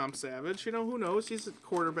 101 Tom Savage. You know, who knows? He's a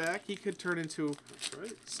quarterback. He could turn into That's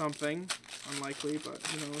right. something. Unlikely, but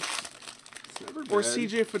you know. It's never bad. Or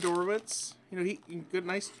CJ Fedorowicz. You know, he good,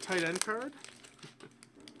 nice tight end card.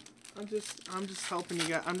 I'm just helping you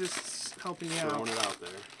guys. I'm just helping you Throwing out. it out there.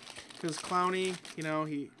 Because Clowney, you know,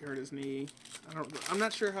 he hurt his knee. I'm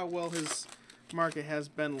not sure how well his market has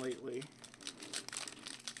been lately.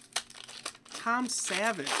 Tom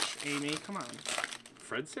Savage, Amy, come on.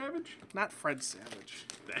 Fred Savage? Not Fred Savage.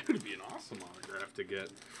 That would be an awesome autograph to get.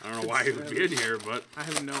 I don't know why he would be in here, but I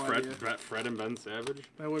have no idea. Fred and Ben Savage.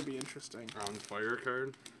 That would be interesting. On fire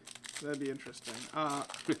card. That'd be interesting.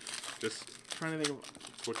 Just Trying to think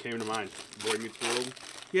of. what came to mind. Boy Meets World.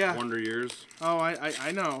 Yeah. Wonder Years. Oh,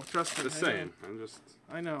 I know. Trust me. Just I know. saying. I'm just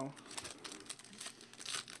I know.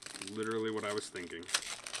 literally what I was thinking.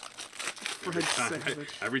 Fred Savage.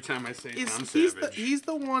 Every time I say Tom He's Savage. he's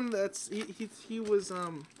the one that's he was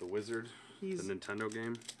The Wizard. he's The Nintendo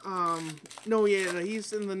game. no, yeah,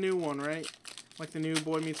 he's in the new one, right? Like the new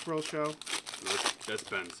Boy Meets World show. That's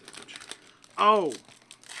Ben Savage. Oh,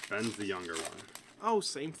 Ben's the younger one. oh,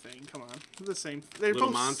 same thing. Come on, they're the same. They're Little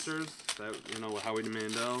both Monsters. That Howie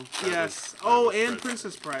Mandel. That Yes. was And Fred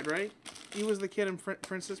Princess Bride, right? He was the kid in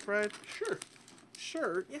Princess Bride. Sure.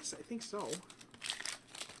 Sure. Yes, I think so.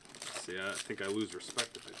 See, I think I lose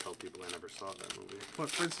respect if I tell people I never saw that movie.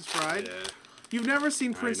 What, Princess Bride? Yeah. You've never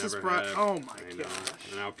seen I Princess never Bride? have. Oh my I know. gosh.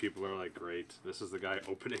 And now people are like, great, this is the guy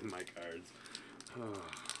opening my cards.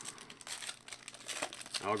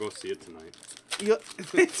 I'll go see it tonight.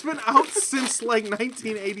 It's been out since like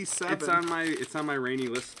 1987. It's on my rainy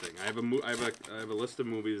list thing. I have a list of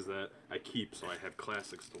movies that I keep, so I have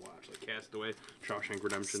classics to watch, like Castaway, Shawshank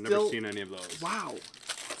Redemption. Never seen any of those. Wow.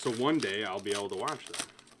 So one day I'll be able to watch them.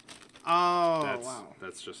 Oh, Wow.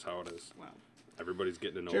 That's just how it is. Wow. Everybody's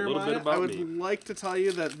getting to know Jeremiah, a little bit about I would me. like to tell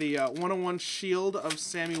you that the 101 Shield of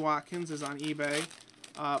Sammy Watkins is on eBay,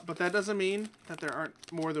 but that doesn't mean that there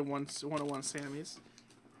aren't more than 101 Sammys.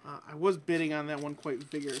 I was bidding on that one quite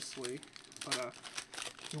vigorously, but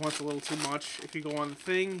he wants a little too much. If you go on the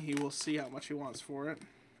thing, he will see how much he wants for it.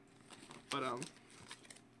 But all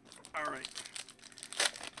right.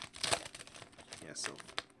 Yeah. So,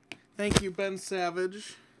 thank you, Ben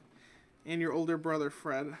Savage, and your older brother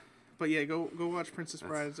Fred. But yeah, go watch Princess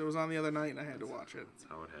Bride. It was on the other night, and I had to watch it. That's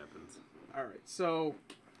how it happens. All right. So,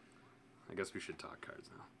 I guess we should talk cards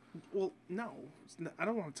now. well, no, I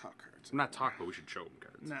don't want to talk cards. I'm not talking, but we should show them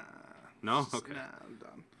cards. Nah. No? Okay. Nah, I'm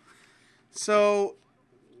done. So,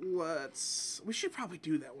 we should probably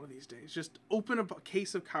do that one of these days. Just open a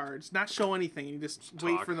case of cards, not show anything, and just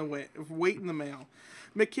wait talk. for the wait in the mail.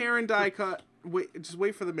 McCarran die cut. Just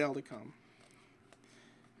wait for the mail to come.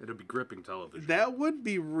 It'll be gripping television. That would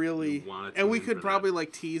be really, You wanna and we tune in could for probably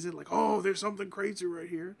like tease it, like, oh, there's something crazy right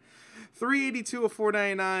here. 382 of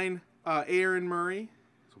 499. Aaron Murray.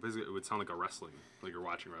 So basically, it would sound like like you're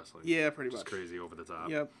watching wrestling. Yeah, pretty Just much. crazy over the top.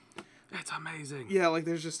 Yep. It's amazing. Yeah, like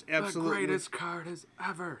there's just absolutely The greatest card has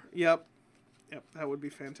ever. Yep. Yep, that would be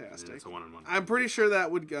Yeah, fantastic. it's a 1-in-1. I'm pretty sure that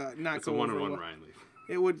would not It's a go over 1-in-1 well. Ryan Leaf.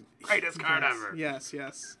 It would. Greatest card ever. Yes,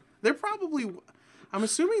 yes. They're probably. I'm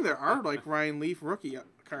assuming there are like Ryan Leaf rookie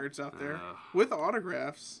cards out there with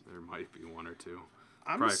autographs. There might be one or two.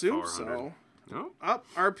 I'm Probably assuming 400. so. No. Up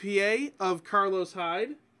RPA of Carlos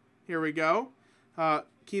Hyde. Here we go.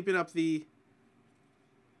 Keeping up keeping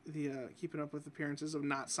up with appearances of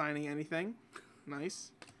not signing anything.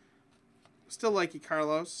 Nice. Still like you,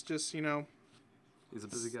 Carlos. Just He's a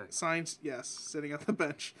busy guy. signs. Yes, sitting on the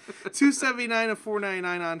bench. 279 of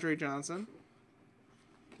 499. Andre Johnson.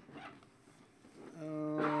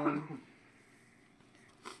 All right.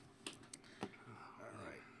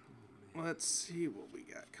 Let's see what we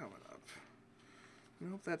got coming up.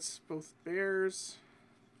 Nope, that's both Bears.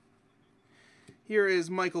 Here is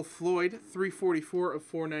Michael Floyd, 344 of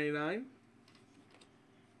 499.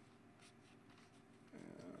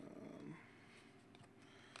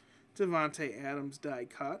 Devontae Adams die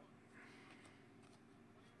cut.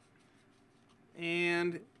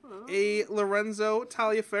 And a Lorenzo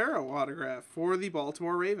Taliaferro autograph for the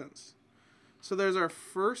Baltimore Ravens. So there's our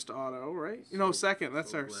first auto, right? No, second.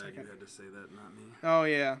 That's our glad second. You had to say that, not me. Oh,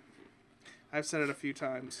 yeah. I've said it a few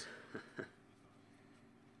times.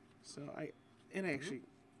 So I actually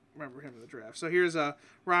remember him in the draft. So here's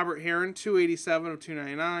Robert Heron, 287 of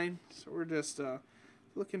 299. So we're just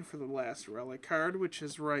looking for the last relic card, which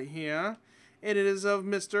is right here. And it is of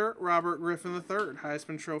Mr. Robert Griffin III,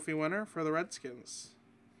 Heisman Trophy winner for the Redskins.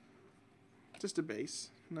 Just a base.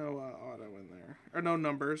 No auto in there. Or no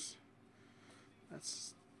numbers.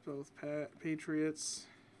 That's both Patriots.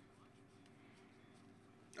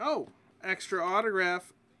 Oh, extra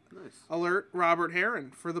autograph. Nice. Alert, Robert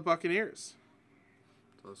Heron for the Buccaneers.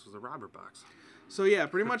 So this was a Robert box. So yeah,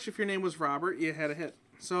 pretty much if your name was Robert, you had a hit.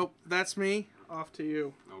 So that's me. Off to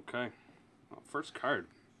you. Okay. Well, first card.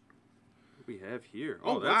 What do we have here?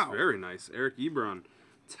 Oh, that's wow. very nice. Eric Ebron,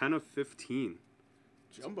 10 of 15.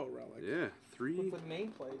 Jumbo relic. Yeah, With the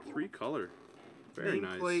nameplate. 3 color. Very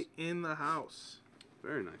nice. Nameplate in the house.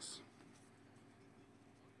 Very nice.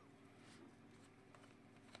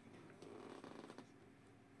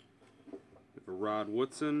 We have a Rod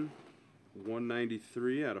Woodson,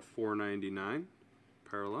 193 out of 499.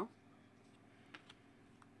 Parallel.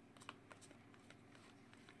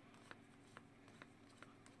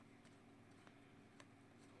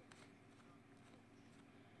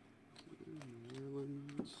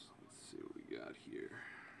 Let's see what we got here.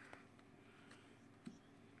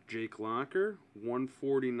 Jake Locker,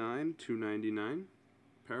 149, 299.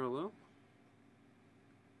 Parallel.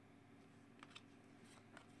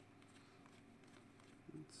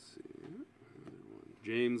 Let's see. Another one.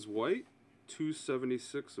 James White,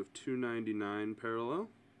 276 of 299. Parallel.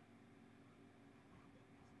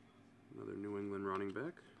 Another New England running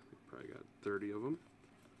back. Probably got 30 of them.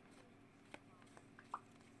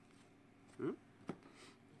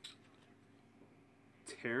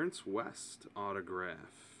 Terrence West autograph.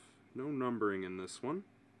 No numbering in this one.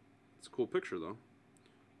 It's a cool picture though.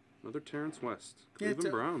 Another Terrence West.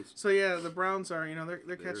 Cleveland Browns. So yeah, the Browns are,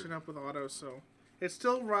 they're catching up with autos, so it's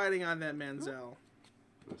still riding on that Manziel.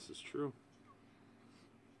 This is true.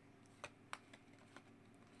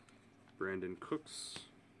 Brandon Cooks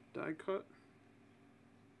die cut.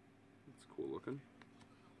 That's cool looking.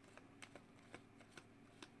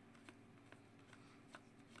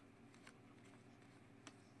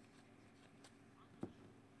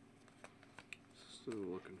 Still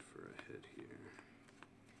looking for a hit here.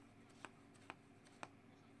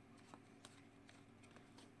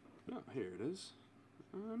 Oh, here it is.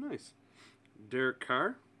 Nice. Derek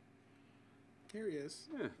Carr. Here he is.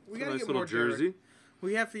 Yeah, We it's a gotta nice get little more jersey. Derek.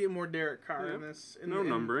 We have to get more Derek Carr Yeah. in this. No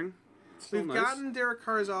numbering. Still We've nice. gotten Derek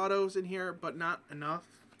Carr's autos in here, but not enough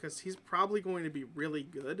because he's probably going to be really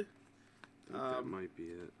good. I think that might be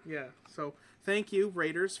it. Yeah. So thank you,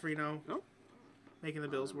 Raiders, for Oh. making the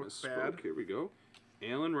Bills look Misspoke. bad. Here we go.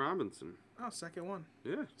 Allen Robinson. Oh, second one.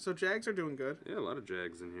 Yeah, So Jags are doing good. yeah, a lot of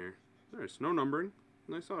Jags in here. Nice. No numbering.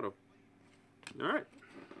 Nice auto. All right.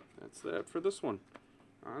 That's that for this one.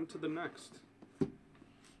 On to the next.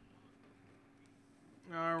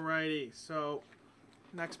 Alrighty. So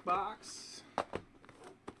next box.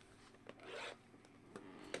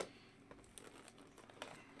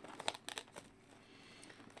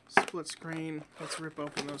 Split screen. Let's rip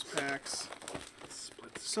open those packs.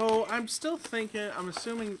 Splits. So I'm still thinking, I'm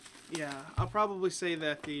assuming, yeah, I'll probably say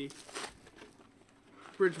that the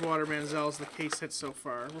Bridgewater Manziel is the case hit so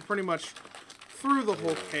far. We're pretty much through the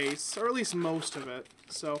whole case, or at least most of it.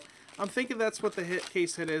 So I'm thinking that's what the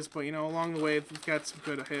case hit is, but along the way we've got some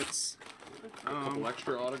good hits. A couple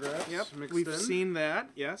extra autographs Yep, mixed we've in. seen that.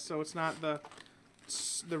 Yes, so it's not the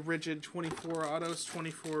the rigid 24 autos,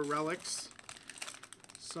 24 relics.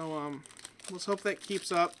 So let's hope that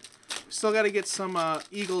keeps up. Still got to get some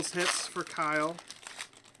Eagles hits for Kyle.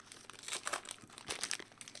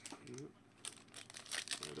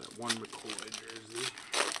 That one McCoy jersey.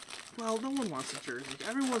 Well, no one wants a jersey.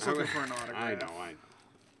 Everyone's looking for an autograph. I know.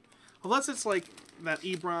 Unless it's like that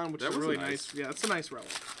Ebron, which That is was really nice. nice. Yeah, it's a nice relic.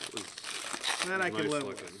 That I can live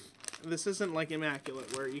with. This isn't like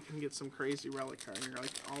Immaculate, where you can get some crazy relic card and you're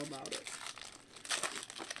like all about it.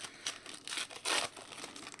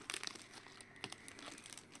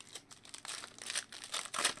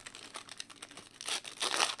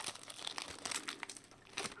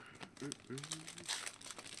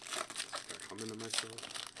 Start humming to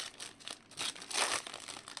myself.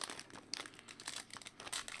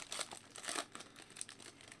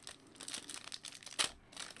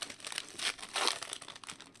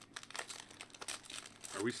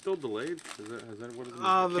 Are we still delayed? Is that what it is?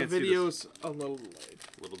 The video's a little delayed.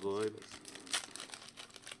 A little delayed.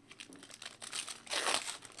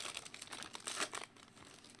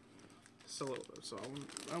 Just a little bit, so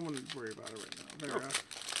I wouldn't worry about it right now.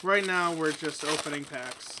 Right now, we're just opening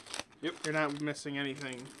packs. Yep. You're not missing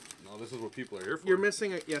anything. No, this is what people are here for. You're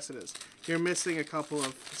missing yes, it is. You're missing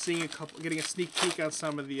getting a sneak peek on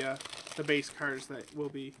some of the base cards that will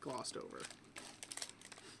be glossed over.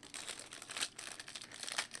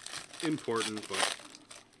 Important, but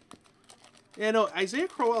Yeah, no, Isaiah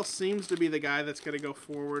Crowell seems to be the guy that's going to go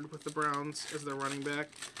forward with the Browns as their running back.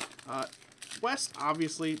 West,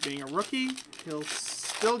 obviously, being a rookie, he'll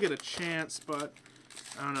still get a chance, but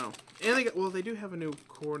I don't know. And they do have a new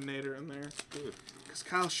coordinator in there. Because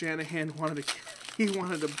Kyle Shanahan wanted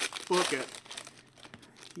to book it.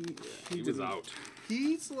 he was out.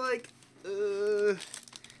 He's like,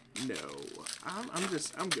 no.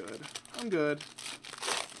 I'm good. I'm good.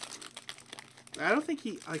 I don't think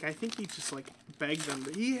I think he just like begged them.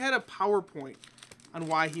 He had a PowerPoint on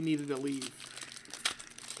why he needed to leave.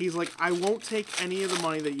 He's like, I won't take any of the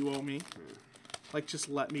money that you owe me. Like, just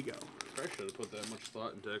let me go. I should have put that much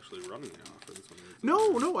thought into actually running the offense.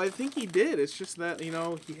 No, I think he did. It's just that, he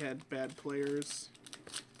had bad players.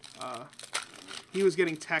 He was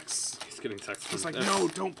getting texts. He's getting texts. He's like, no,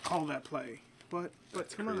 don't call that play. But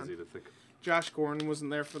That's come crazy on. to think. Josh Gordon wasn't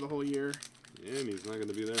there for the whole year. Yeah, and he's not going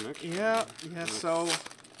to be there next year. Yeah, so...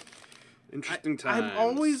 Interesting times. I'm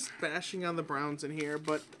always bashing on the Browns in here,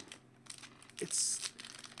 but it's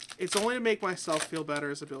only to make myself feel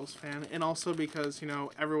better as a Bills fan, and also because,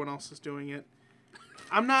 everyone else is doing it.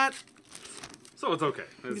 I'm not... So it's okay.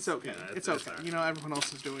 It's okay. Yeah, it's okay. Right. Everyone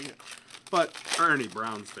else is doing it. But... Are any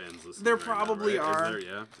Browns fans listening? There right probably now, right? are. Is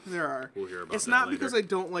there? Yeah. There are. We'll hear about It's that not later. because I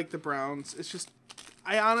don't like the Browns. It's just...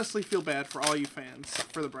 I honestly feel bad for all you fans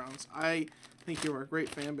for the Browns. I think you're a great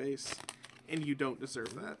fan base, and you don't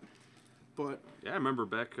deserve that. But... Yeah, I remember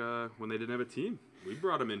back when they didn't have a team. We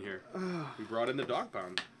brought them in here. We brought in the dog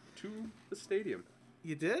pound to the stadium.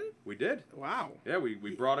 You did? We did. Wow. Yeah, we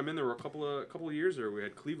brought them in. There were a couple of years there. We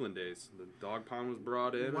had Cleveland days. The dog pound was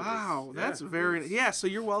brought in. Wow, that's very... Yeah, so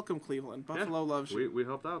you're welcome, Cleveland. Buffalo loves you. We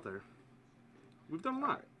helped out there. We've done a lot.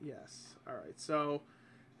 Right. Yes. All right, so...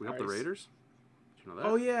 We helped the Raiders. Did you know that?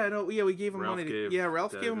 Oh, yeah, no, yeah, we gave him Ralph money. gave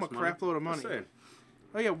Ralph gave him a Davis crap load of money. Just saying.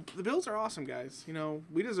 Oh, yeah, the Bills are awesome, guys.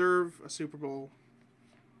 We deserve a Super Bowl.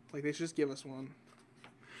 Like, they should just give us one.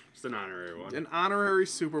 Just an honorary one. An honorary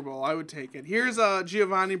Super Bowl. I would take it. Here's a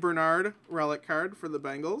Giovanni Bernard relic card for the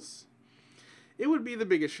Bengals. It would be the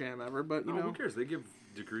biggest sham ever, but, who cares? They give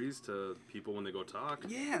degrees to people when they go talk.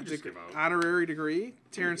 Yeah, just give out. honorary degree.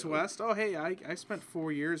 Terrence West. Oh, hey, I spent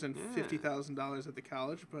 4 years and $50,000 at the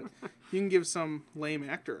college, but you can give some lame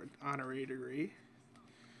actor an honorary degree.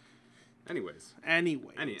 Anyways.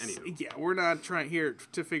 Anywho. Yeah, we're not trying here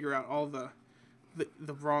to figure out all the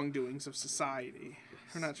wrongdoings of society.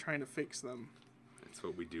 We're not trying to fix them. That's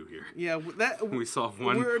what we do here. Yeah, that we solve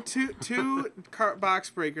one. We're two box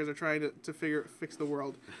breakers are trying to fix the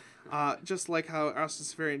world, just like how Austin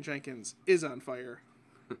Seferian-Jenkins is on fire.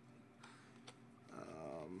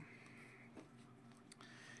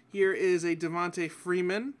 Here is a Devontae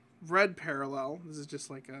Freeman red parallel. This is just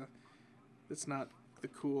like it's not the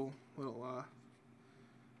cool little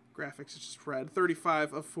graphics. It's just red.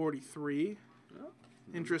 35 of 43. Oh,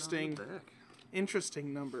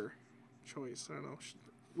 Interesting number choice. I don't know.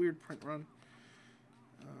 Weird print run.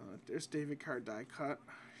 There's David Carr die cut.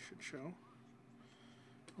 Should show.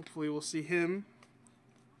 Hopefully we'll see him.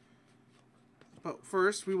 But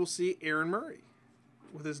first we will see Aaron Murray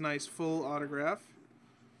with his nice full autograph.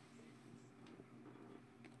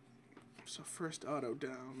 So first auto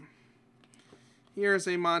down. Here's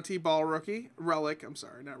a Monty Ball rookie. Relic. I'm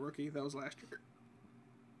sorry, not rookie. That was last year.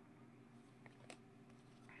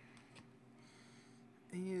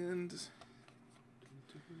 And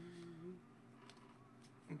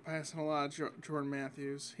I'm passing a lot of Jordan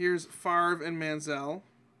Matthews. Here's Favre and Manziel.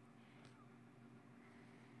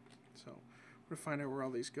 So we're going to find out where all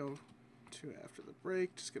these go to after the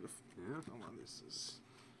break. Just going to... Yeah. Hold on, this is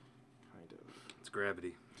kind of... It's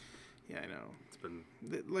gravity. Yeah, I know. It's been...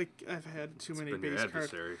 Like, I've had too many been your base card...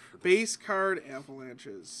 adversary for this. Base card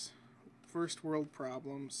avalanches. First world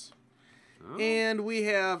problems. Oh. And we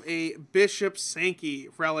have a Bishop Sankey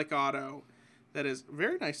relic auto. That is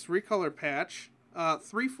very nice. 3-color patch.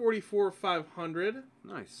 344 500.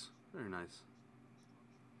 Nice. Very nice.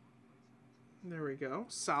 There we go.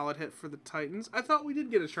 Solid hit for the Titans. I thought we did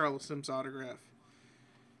get a Charles Sims autograph.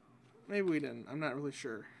 Maybe we didn't. I'm not really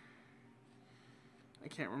sure. I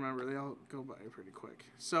can't remember. They all go by pretty quick.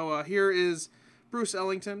 So here is Bruce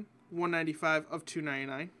Ellington, 195 of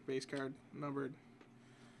 299. Base card numbered.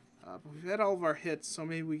 But we've had all of our hits, so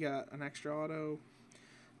maybe we got an extra auto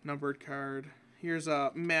numbered card. Here's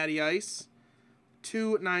Matty Ice,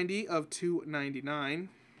 290 of 299.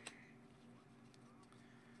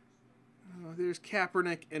 There's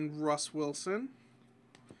Kaepernick and Russ Wilson.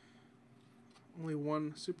 Only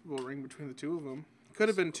one Super Bowl ring between the two of them. Could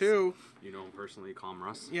have been two. You know him personally, you call him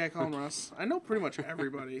Russ? Yeah, I call him Russ. I know pretty much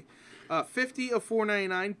everybody. 50 of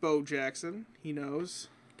 499, Bo Jackson. He knows.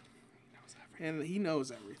 And he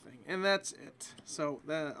knows everything. And that's it. So,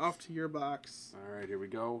 off to your box. All right, here we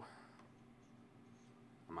go.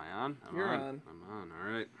 Am I on? You're on. I'm on.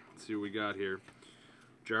 All right. Let's see what we got here.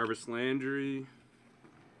 Jarvis Landry.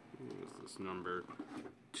 What is this number?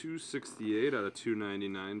 268 out of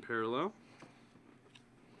 299 parallel.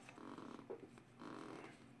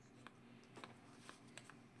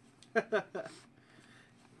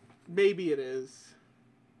 Maybe it is.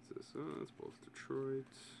 That's both Detroit.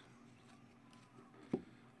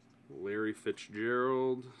 Larry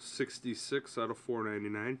Fitzgerald, 66 out of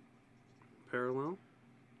 499 parallel.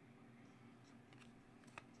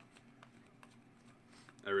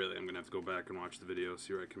 I really am gonna have to go back and watch the video,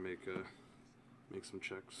 see where I can make some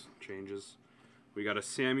changes. We got a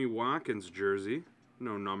Sammy Watkins jersey,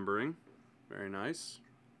 no numbering, very nice.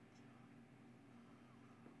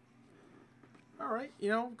 All right,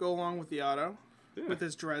 go along with the auto, Yeah. with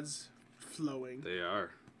his dreads flowing. They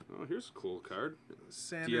are. Oh, here's a cool card.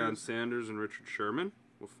 Sanders. Deion Sanders and Richard Sherman.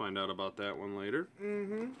 We'll find out about that one later.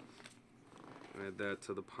 Mm-hmm. Add that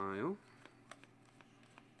to the pile.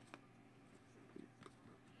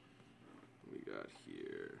 We got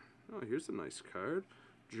here. Oh, here's a nice card.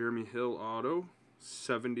 Jeremy Hill auto.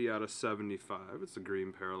 70 out of 75. It's a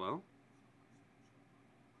green parallel.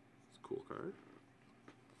 It's a cool card.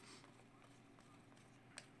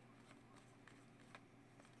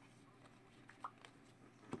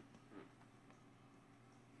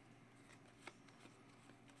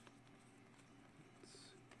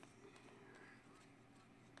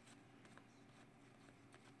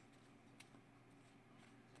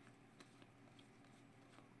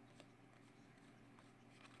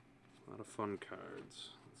 A lot of fun cards.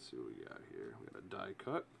 Let's see what we got here. We got a die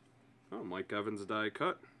cut. Oh, Mike Evans die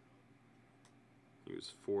cut. He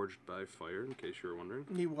was forged by fire, in case you were wondering.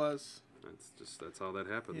 He was. That's how that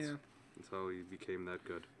happens. Yeah. That's how he became that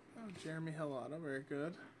good. Oh, Jeremy Hill auto, very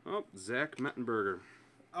good. Oh, Zach Mettenberger.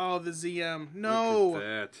 Oh, the ZM. No. Look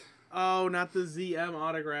at that. Oh, not the ZM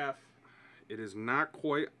autograph. It is not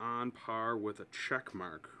quite on par with a check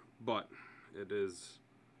mark, but it is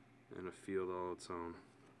in a field all its own.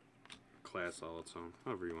 Class all its own,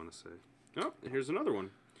 however you want to say. Oh, here's another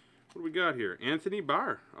one. What do we got here? Anthony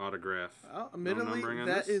Barr autograph. Well, admittedly, no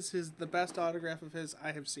that is the best autograph of his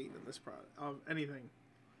I have seen in this product of anything.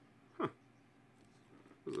 Huh.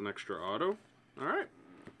 There's an extra auto. All right.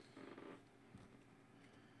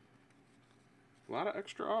 A lot of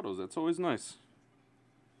extra autos. That's always nice.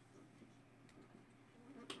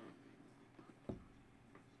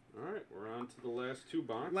 All right, we're on to the last two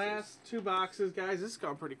boxes. Last two boxes, guys. This has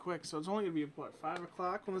gone pretty quick, so it's only going to be, 5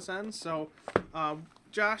 o'clock when this ends. So,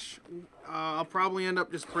 Josh, I'll probably end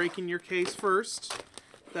up just breaking your case first.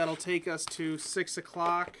 That'll take us to 6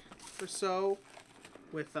 o'clock or so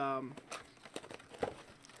with the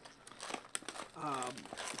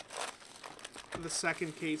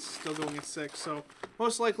second case still going at 6. So,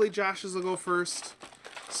 most likely, Josh's will go first.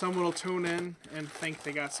 Someone will tune in and think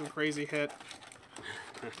they got some crazy hit.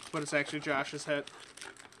 But it's actually Josh's hit.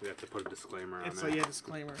 We have to put a disclaimer on It's that. a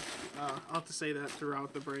disclaimer. I'll have to say that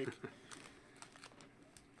throughout the break.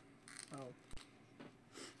 Oh.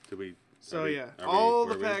 Did we? So are yeah, we- all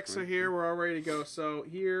the are we- packs are here. We're all ready to go. So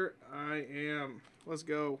here I am. Let's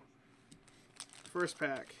go. First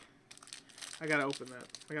pack. I gotta open that.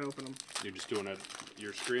 I gotta open them. You're just doing it.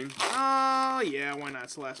 your screen? Yeah, why not?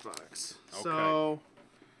 It's the last box. Okay. So,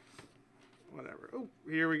 whatever. Oh,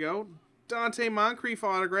 here we go. Dante Moncrief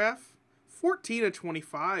autograph.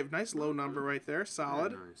 14/25. Nice low number right there.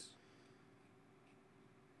 Solid. Very nice.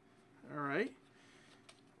 All right.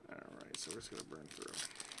 So we're just going to burn through.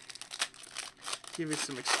 Give you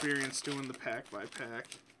some experience doing the pack by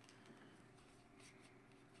pack.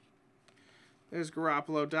 There's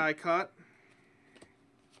Garoppolo die cut.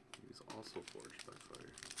 He's also forged by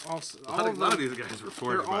fire. Also, A lot of these guys were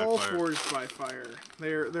forged by fire. They're all forged by fire.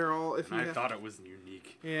 They're all. If you I thought it was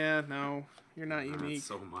unique. Yeah, no, you're not unique. Not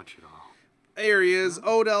so much at all. There he is,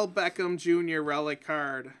 Odell Beckham Jr. relic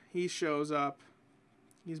card. He shows up.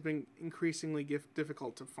 He's been increasingly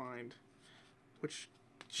difficult to find, which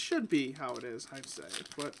should be how it is, I'd say.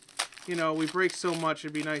 But, you know, we break so much,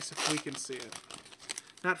 it'd be nice if we can see it.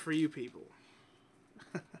 Not for you people.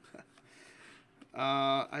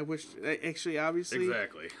 I wish, actually, obviously.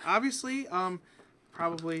 Exactly. Obviously,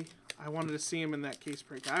 probably I wanted to see him in that case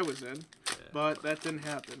break I was in, but that didn't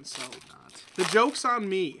happen, so. The joke's on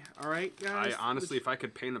me, all right, guys? I honestly, if I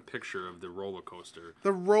could paint a picture of the roller coaster.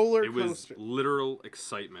 The roller coaster. It was literal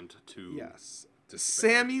excitement to. Yes.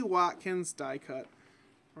 Despair. Sammy Watkins die cut.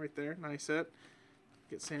 Right there. Nice hit.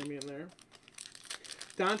 Get Sammy in there.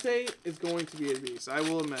 Dante is going to be a beast. I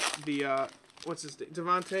will admit. The, what's his name?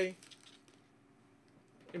 Devontae.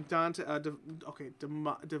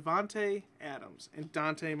 Devontae Adams and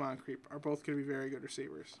Dante Moncrief are both going to be very good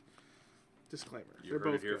receivers. Disclaimer. You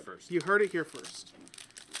heard it here first. You heard it here first.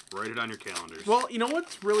 Write it on your calendars. Well, you know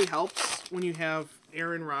what really helps when you have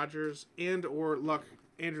Aaron Rodgers and or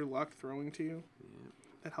Andrew Luck throwing to you? Yeah.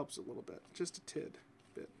 That helps a little bit. Just a tid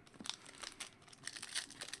bit.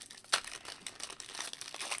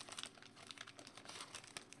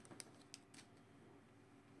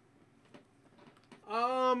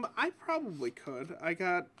 I probably could.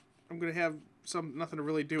 I'm gonna have nothing to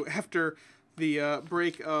really do after the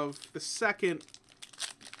break of the second.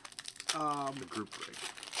 The group break.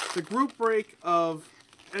 The group break of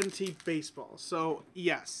NT Baseball. So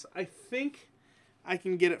yes, I think I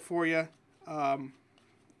can get it for you,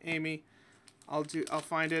 Amy. I'll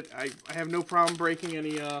find it. I have no problem breaking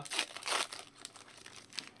any.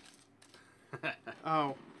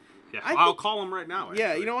 Oh. Yeah, I'll call him right now. Actually. Yeah,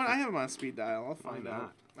 actually. you know what? I have him on speed dial. I'll find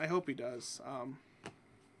out. I hope he does.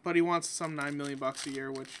 But he wants some $9 million a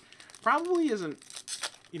year, which probably isn't.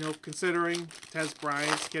 You know, considering Tez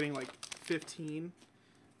Bryant's getting like 15,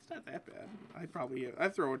 it's not that bad.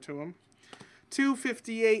 I'd throw it to him.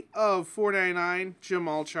 258 of 499,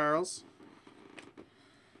 Jamal Charles.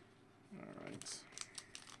 All right.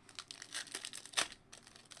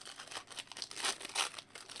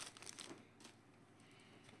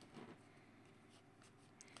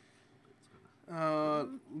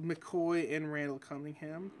 McCoy and Randall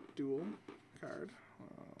Cunningham dual card.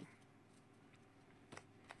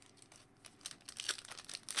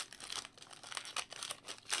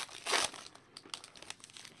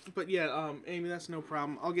 But yeah, Amy, that's no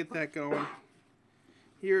problem. I'll get that going.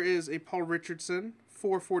 Here is a Paul Richardson,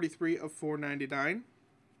 443 of 499.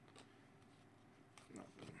 Nothing.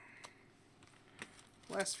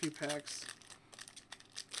 Last few packs.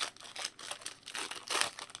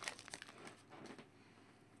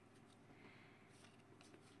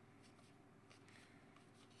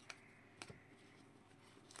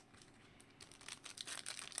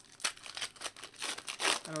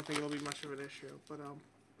 I don't think it'll be much of an issue, but I'll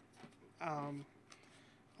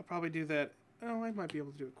probably do that. Oh, I might be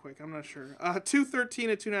able to do it quick. I'm not sure. 213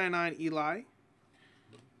 of 299, Eli.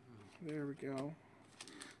 There we go.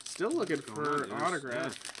 Still looking for an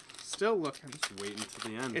autograph. Yeah. Still looking. Just waiting to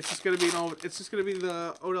the end. It's just gonna be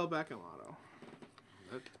the Odell Beckham auto.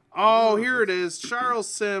 Oh, here it is. Charles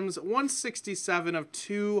Sims, 167 of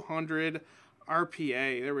 200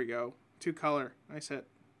 RPA. There we go. 2-color. Nice hit.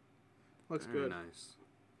 Looks Very good. Nice.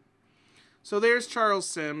 So there's Charles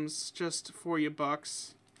Sims, just for you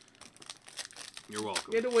bucks. You're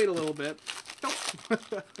welcome. You had to wait a little bit. Nope.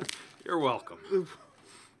 You're welcome.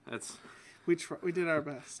 That's. We did our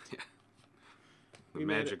best. Yeah. The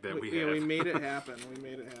magic that we have. Yeah, we made it happen. We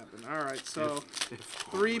made it happen. All right, so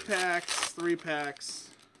three packs.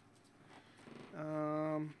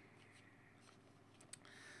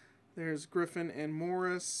 There's Griffin and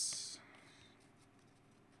Morris.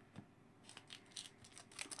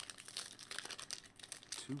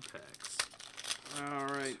 Two packs. All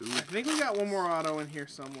right. I think we got one more auto in here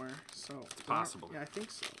somewhere. So it's possible. Yeah, I think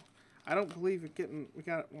so. I don't believe we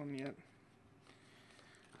got one yet.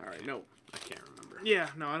 All right, no. I can't remember. Yeah,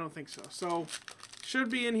 no, I don't think so. So, should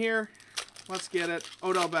be in here. Let's get it.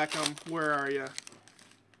 Odell Beckham, where are you?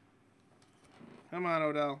 Come on,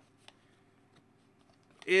 Odell.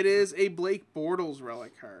 It is a Blake Bortles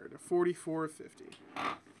relic card. 44/50.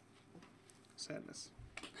 Sadness.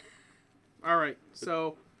 All right,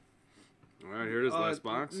 so... All right, here it is, last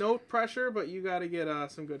box. No pressure, but you got to get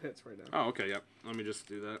some good hits right now. Oh, okay, yep. Let me just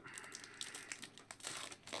do that.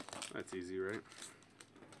 That's easy, right?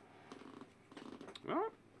 Well,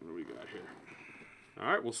 what do we got here? All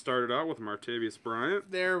right, we'll start it out with Martavius Bryant.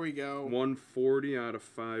 There we go. 140 out of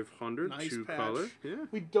 500. Nice Two patch. color. Yeah.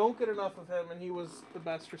 We don't get enough of him, and he was the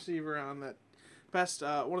best receiver on that.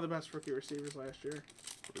 One of the best rookie receivers last year.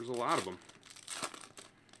 There's a lot of them.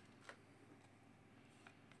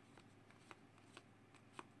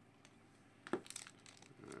 All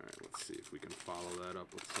right, let's see if we can follow that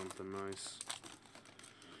up with something nice.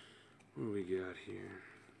 What do we got here?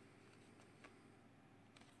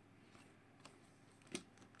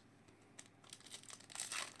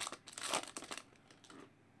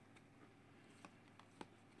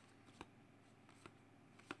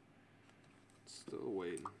 Still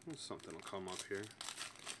waiting. Something will come up here.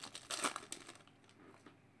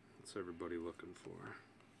 What's everybody looking for?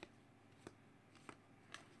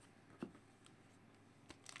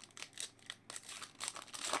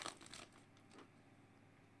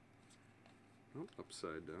 Oh,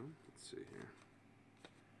 upside down. Let's see here.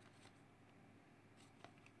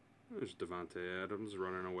 There's Devontae Adams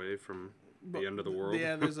running away from the end of the world.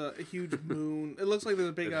 Yeah, there's a huge moon. It looks like there's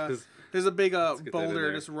a big Let's get that in boulder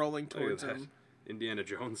there. just rolling Look at towards that. him. Indiana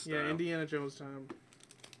Jones style. Yeah, Indiana Jones time.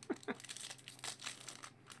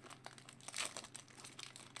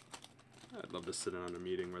 I'd love to sit in on a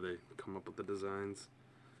meeting where they come up with the designs.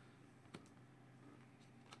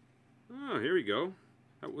 Oh, here we go.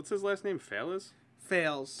 What's his last name? Fails?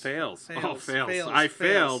 Fails. Fails. Oh, Fails. fails. Fails. I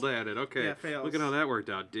Fails. failed at it. Okay. Yeah, fails. Look at how that worked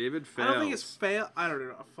out. David Fails. I don't think it's fail. I don't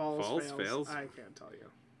know. Falls. Falls? Fails? I can't tell you.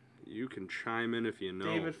 You can chime in if you know.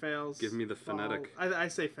 David Fails. Give me the phonetic. I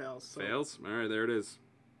say Fails. So. Fails? All right, there it is.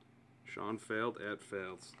 Sean failed at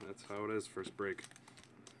Fails. That's how it is. First break.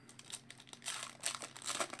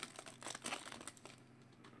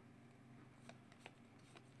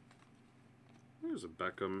 There's a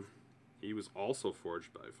Beckham. He was also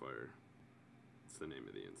forged by fire. That's the name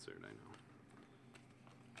of the insert, I know.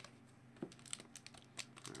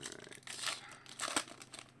 Alright.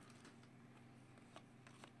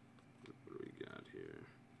 What do we got here?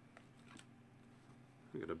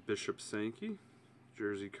 We got a Bishop Sankey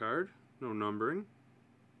jersey card. No numbering.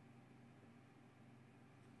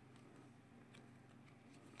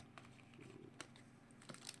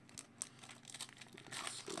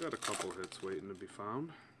 Still got a couple hits waiting to be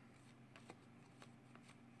found.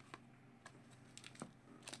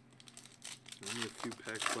 Only a few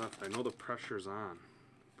packs left. I know the pressure's on.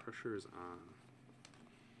 Pressure is on.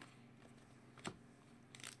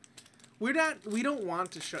 We don't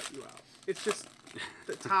want to shut you out. It's just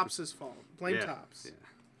the Topps' fault. Blame Yeah, Topps. yeah.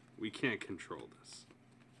 We can't control this.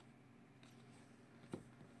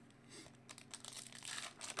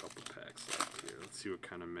 A couple packs left here. Let's see what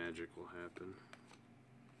kind of magic will happen.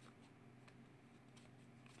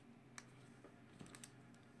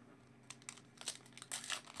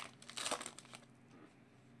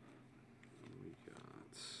 What we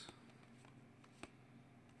got?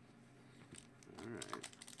 All right.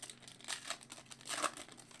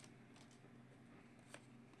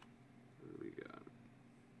 What do we got?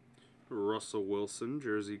 Russell Wilson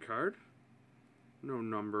jersey card. No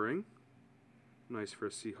numbering. Nice for a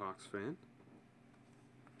Seahawks fan.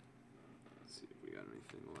 Let's see if we got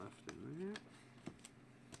anything left in there.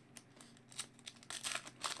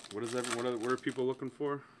 What are people looking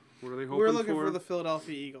for? What are they hoping for? We're looking for the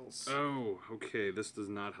Philadelphia Eagles. Oh, okay. This does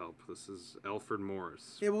not help. This is Alfred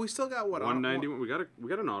Morris. Yeah, but we still got what? 191. We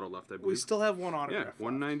got an auto left, I believe. We still have one autograph. Yeah, left.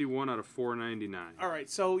 191 out of 499. All right,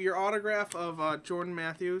 so your autograph of Jordan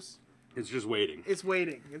Matthews. It's just waiting. It's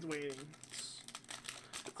waiting. It's waiting.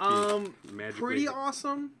 Magically Pretty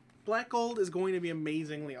awesome. Black Gold is going to be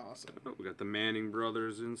amazingly awesome. Oh, we got the Manning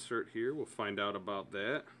brothers insert here. We'll find out about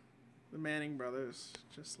that. The Manning brothers,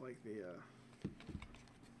 just like the.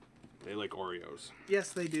 They like Oreos. Yes,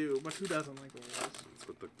 they do, but who doesn't like Oreos? That's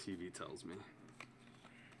what the TV tells me.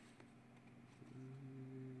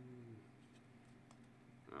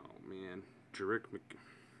 Oh man, Jerick McKinnon.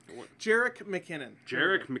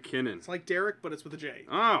 Jerick McKinnon. It's like Derek, but it's with a J.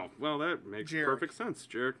 Oh, well, that makes Jerick. perfect sense.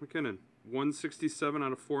 Jerick McKinnon. 167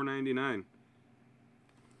 out of 499.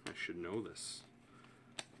 I should know this.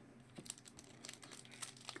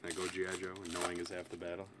 Can I go G.I. Joe? And knowing is half the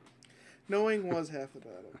battle. Knowing was half the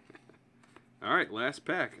battle. All right, last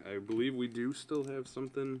pack. I believe we do still have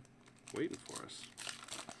something waiting for us.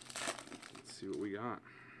 Let's see what we got.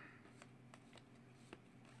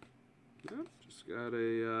 got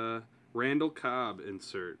a Randall Cobb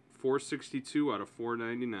insert. 462 out of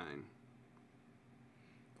 499.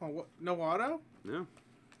 Oh, what? No auto? Yeah.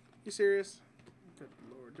 You serious? Good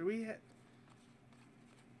lord. Do we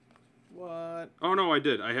what? Oh no, I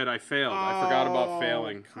did. I failed. I forgot about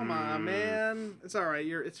failing. Come on, man. It's all right.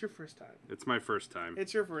 It's your first time. It's my first time.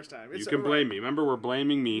 It's your first time. You can blame me. Remember, we're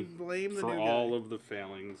blaming me Blame the for new all guy. of the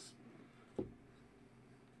failings.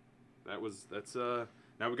 That's now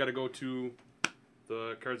we got to go to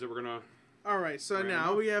the cards that we're gonna. All right, so Random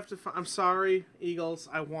now off. we have to. I'm sorry, Eagles.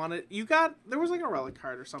 I wanted there was like a relic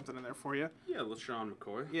card or something in there for you. Yeah, LaShawn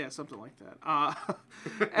McCoy. Yeah, something like that.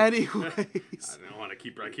 Anyways. I don't want to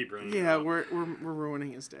keep running. Yeah, we're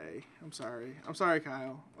ruining his day. I'm sorry,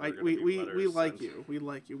 Kyle. Like we like sent. you. We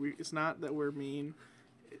like you. It's not that we're mean.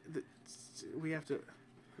 We have to.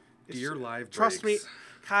 Dear live Trust breaks. me,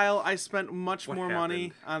 Kyle. I spent much What more money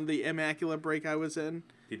happened? on the immaculate break I was in.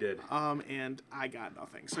 He did. And I got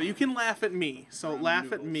nothing. So you can laugh at me. So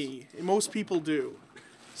laugh at me. Most people do.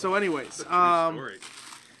 So anyways, Story.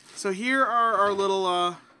 so here are our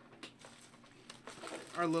little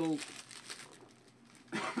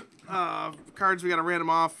cards we got to random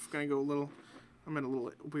off. Gonna go a little. I'm at a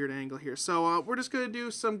little weird angle here. So we're just gonna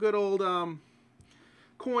do some good old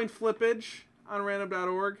coin flippage on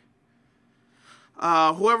random.org.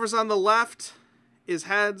 Whoever's on the left is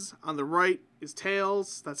heads, on the right is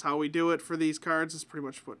tails. That's how we do it for these cards. It's pretty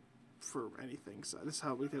much what for anything. So this is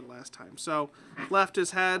how we did it last time. So left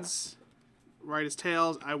is heads, right is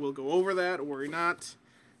tails. I will go over that, worry not.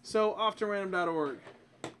 So off to random.org.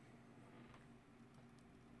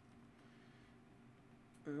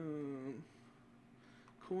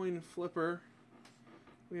 Coin flipper.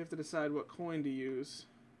 We have to decide what coin to use.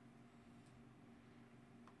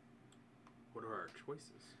 What are our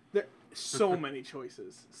choices? There so many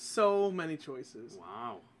choices. So many choices.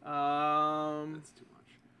 Wow. That's too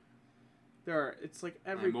much. There are. It's like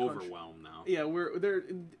every. I'm country. overwhelmed now. Yeah, we're there.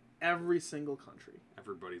 In every single country.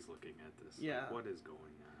 Everybody's looking at this. Yeah. Like, what is going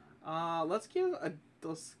on? Let's give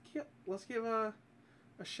a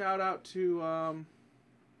shout out to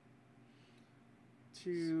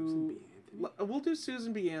Susan B. Anthony? We'll do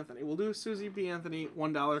Susan B. Anthony. We'll do Susie B. Anthony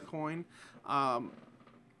 $1 coin.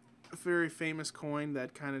 A very famous coin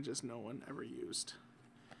that kind of just no one ever used.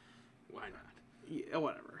 Why not? Yeah,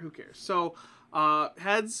 whatever. Who cares? So,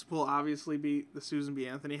 heads will obviously be the Susan B.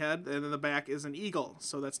 Anthony head, and then the back is an eagle,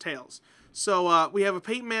 so that's tails. So, we have a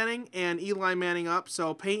Peyton Manning and Eli Manning up.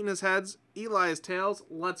 So, Peyton is heads, Eli is tails.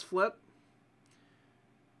 Let's flip.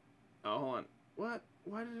 Oh, hold on. What?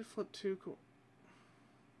 Why did it flip two?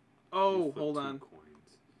 Oh, hold on.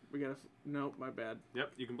 Coins. We gotta. Nope, my bad.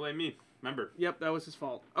 Yep, you can blame me. Remember. Yep, that was his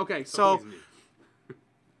fault. Okay, It's so always me.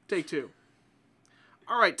 take two.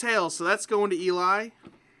 All right, tails. So that's going to Eli.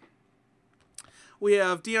 We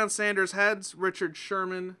have Deion Sanders heads, Richard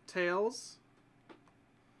Sherman tails.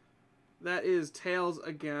 That is tails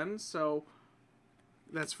again, so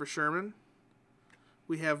that's for Sherman.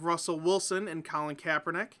 We have Russell Wilson and Colin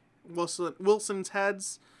Kaepernick. Wilson's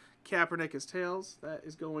heads, Kaepernick is tails. That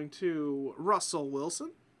is going to Russell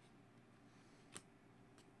Wilson.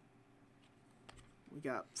 We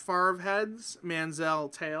got Favre heads,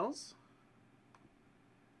 Manziel tails.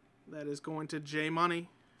 That is going to J Money.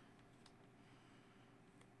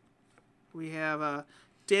 We have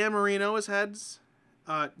Dan Marino is heads.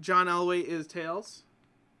 John Elway is tails.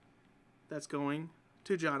 That's going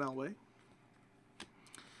to John Elway.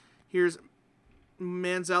 Here's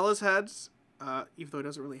Manziel's heads, even though he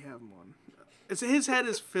doesn't really have one. His head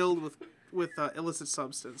is filled with illicit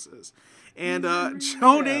substances. And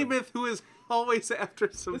Joe Namath, who is always after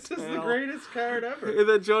some This tail. is the greatest card ever. And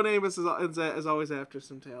then Joe Namath is always after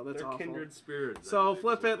some tail. That's They're awful. kindred spirits. So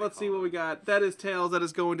flip it. Let's see what we got. That is tails. That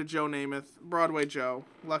is going to Joe Namath. Broadway Joe.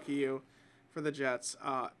 Lucky you for the Jets.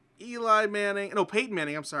 Peyton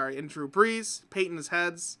Manning, I'm sorry, and Drew Brees. Peyton is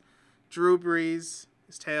heads. Drew Brees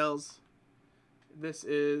is tails. This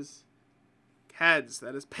is heads.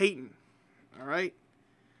 That is Peyton. All right.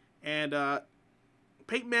 And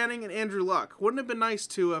Peyton Manning and Andrew Luck. Wouldn't it have been nice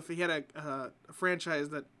to if he had a franchise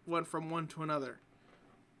that went from one to another?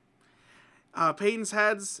 Peyton's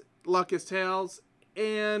heads, Luck is tails,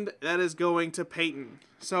 and that is going to Peyton.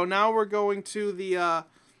 So now we're going to the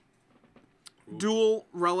dual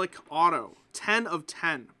relic auto. 10 of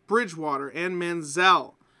 10. Bridgewater and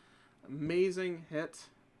Manziel. Amazing hit.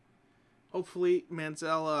 Hopefully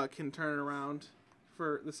Manziel can turn it around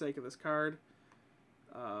for the sake of this card.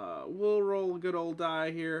 We'll roll a good old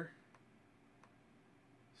die here.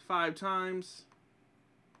 5 times.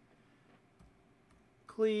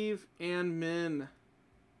 Cleve and Min.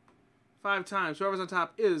 5 times. Whoever's on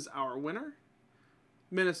top is our winner.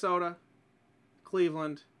 Minnesota,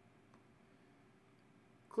 Cleveland,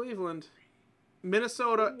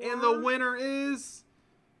 Minnesota, and the winner is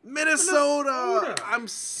Minnesota. I'm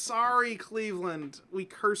sorry, Cleveland. We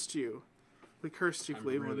cursed you.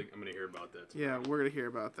 Cleveland. I'm gonna hear about that. Yeah, we're gonna hear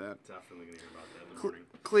about that. Definitely gonna hear about that in the morning.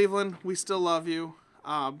 Cleveland, we still love you,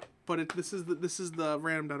 but this is the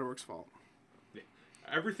random.org's fault. Yeah.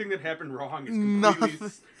 Everything that happened wrong is completely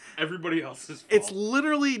everybody else's fault. It's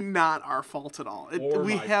literally not our fault at all.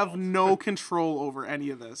 We have fault. no control over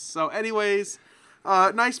any of this. So, anyways,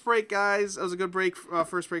 nice break, guys. That was a good break.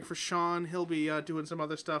 First break for Sean. He'll be doing some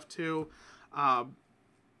other stuff too.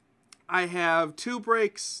 I have two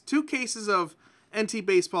cases of NT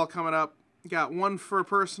baseball coming up. Got one for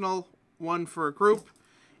personal, one for a group,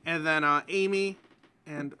 and then Amy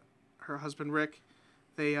and her husband Rick,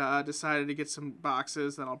 they decided to get some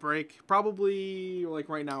boxes that I'll break probably like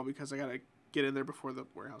right now because I gotta get in there before the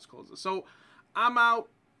warehouse closes. So I'm out.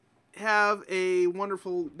 Have a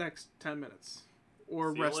wonderful next 10 minutes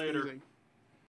or See you rest later. easing.